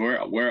schools.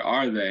 Where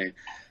are they?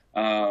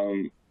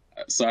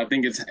 So I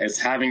think it's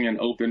having an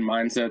open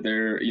mindset.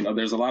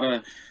 There's a lot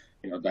of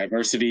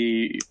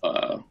diversity,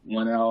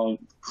 1L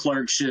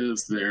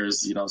clerkships,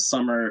 there's,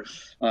 summer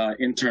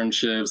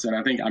internships. And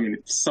I think,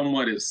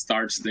 somewhat it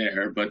starts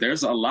there, but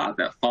there's a lot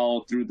that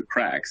fall through the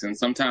cracks. And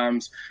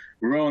sometimes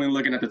we're only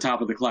looking at the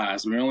top of the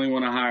class. We only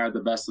want to hire the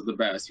best of the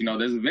best.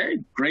 There's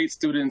very great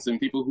students and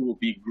people who will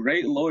be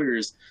great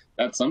lawyers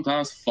that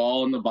sometimes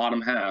fall in the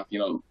bottom half.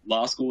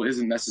 Law school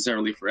isn't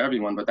necessarily for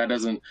everyone, but that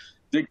doesn't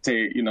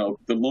dictate, the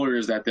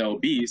lawyers that they'll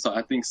be. So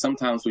I think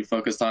sometimes we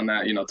focus on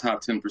that,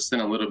 top 10%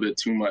 a little bit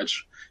too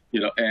much,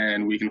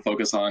 and we can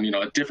focus on,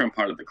 a different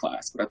part of the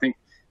class. But I think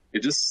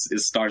it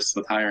starts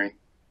with hiring.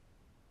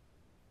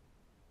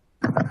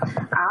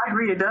 I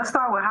agree. It does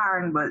start with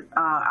hiring, but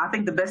I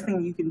think the best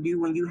thing you can do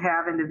when you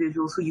have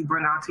individuals who you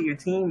bring onto your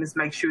team is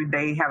make sure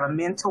they have a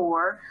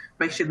mentor,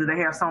 make sure that they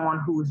have someone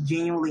who is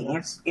genuinely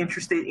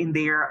interested in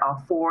their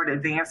forward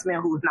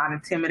advancement, who is not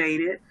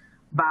intimidated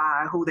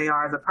by who they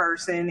are as a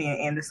person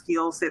and the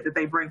skill set that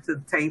they bring to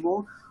the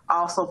table.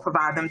 Also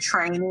provide them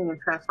training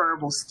and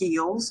transferable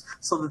skills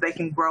so that they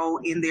can grow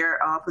in their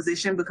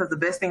position, because the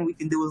best thing we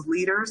can do as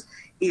leaders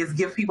is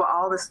give people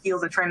all the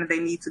skills and training they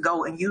need to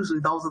go, and usually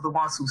those are the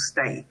ones who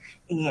stay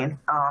and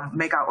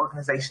make our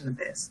organization the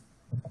best.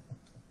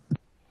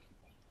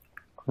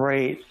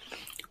 Great.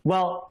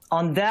 Well,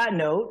 on that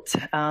note,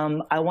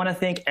 I want to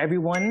thank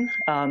everyone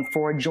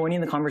for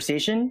joining the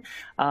conversation.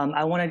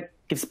 I want to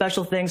give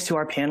special thanks to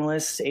our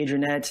panelists,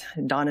 Adrianette,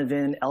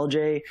 Donovan,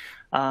 LJ,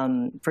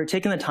 for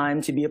taking the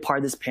time to be a part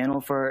of this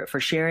panel, for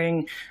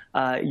sharing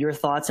your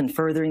thoughts and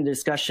furthering the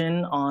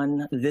discussion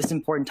on this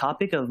important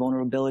topic of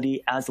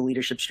vulnerability as a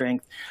leadership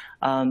strength.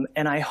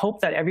 And I hope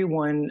that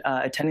everyone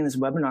attending this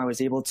webinar was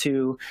able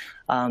to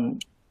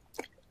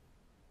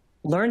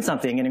learn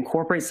something and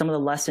incorporate some of the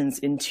lessons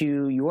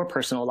into your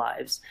personal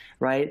lives,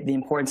 right? The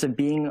importance of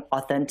being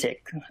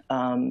authentic,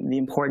 the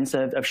importance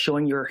of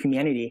showing your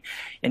humanity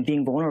and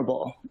being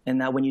vulnerable. And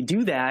that when you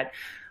do that,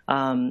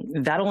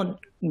 that'll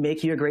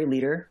make you a great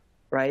leader,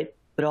 right?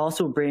 But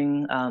also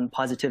bring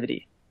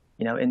positivity,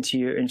 into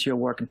your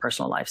work and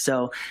personal life.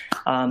 So,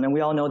 and we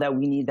all know that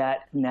we need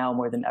that now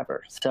more than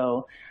ever.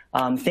 So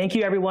thank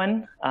you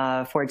everyone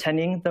for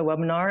attending the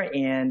webinar,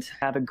 and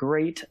have a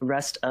great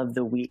rest of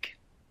the week.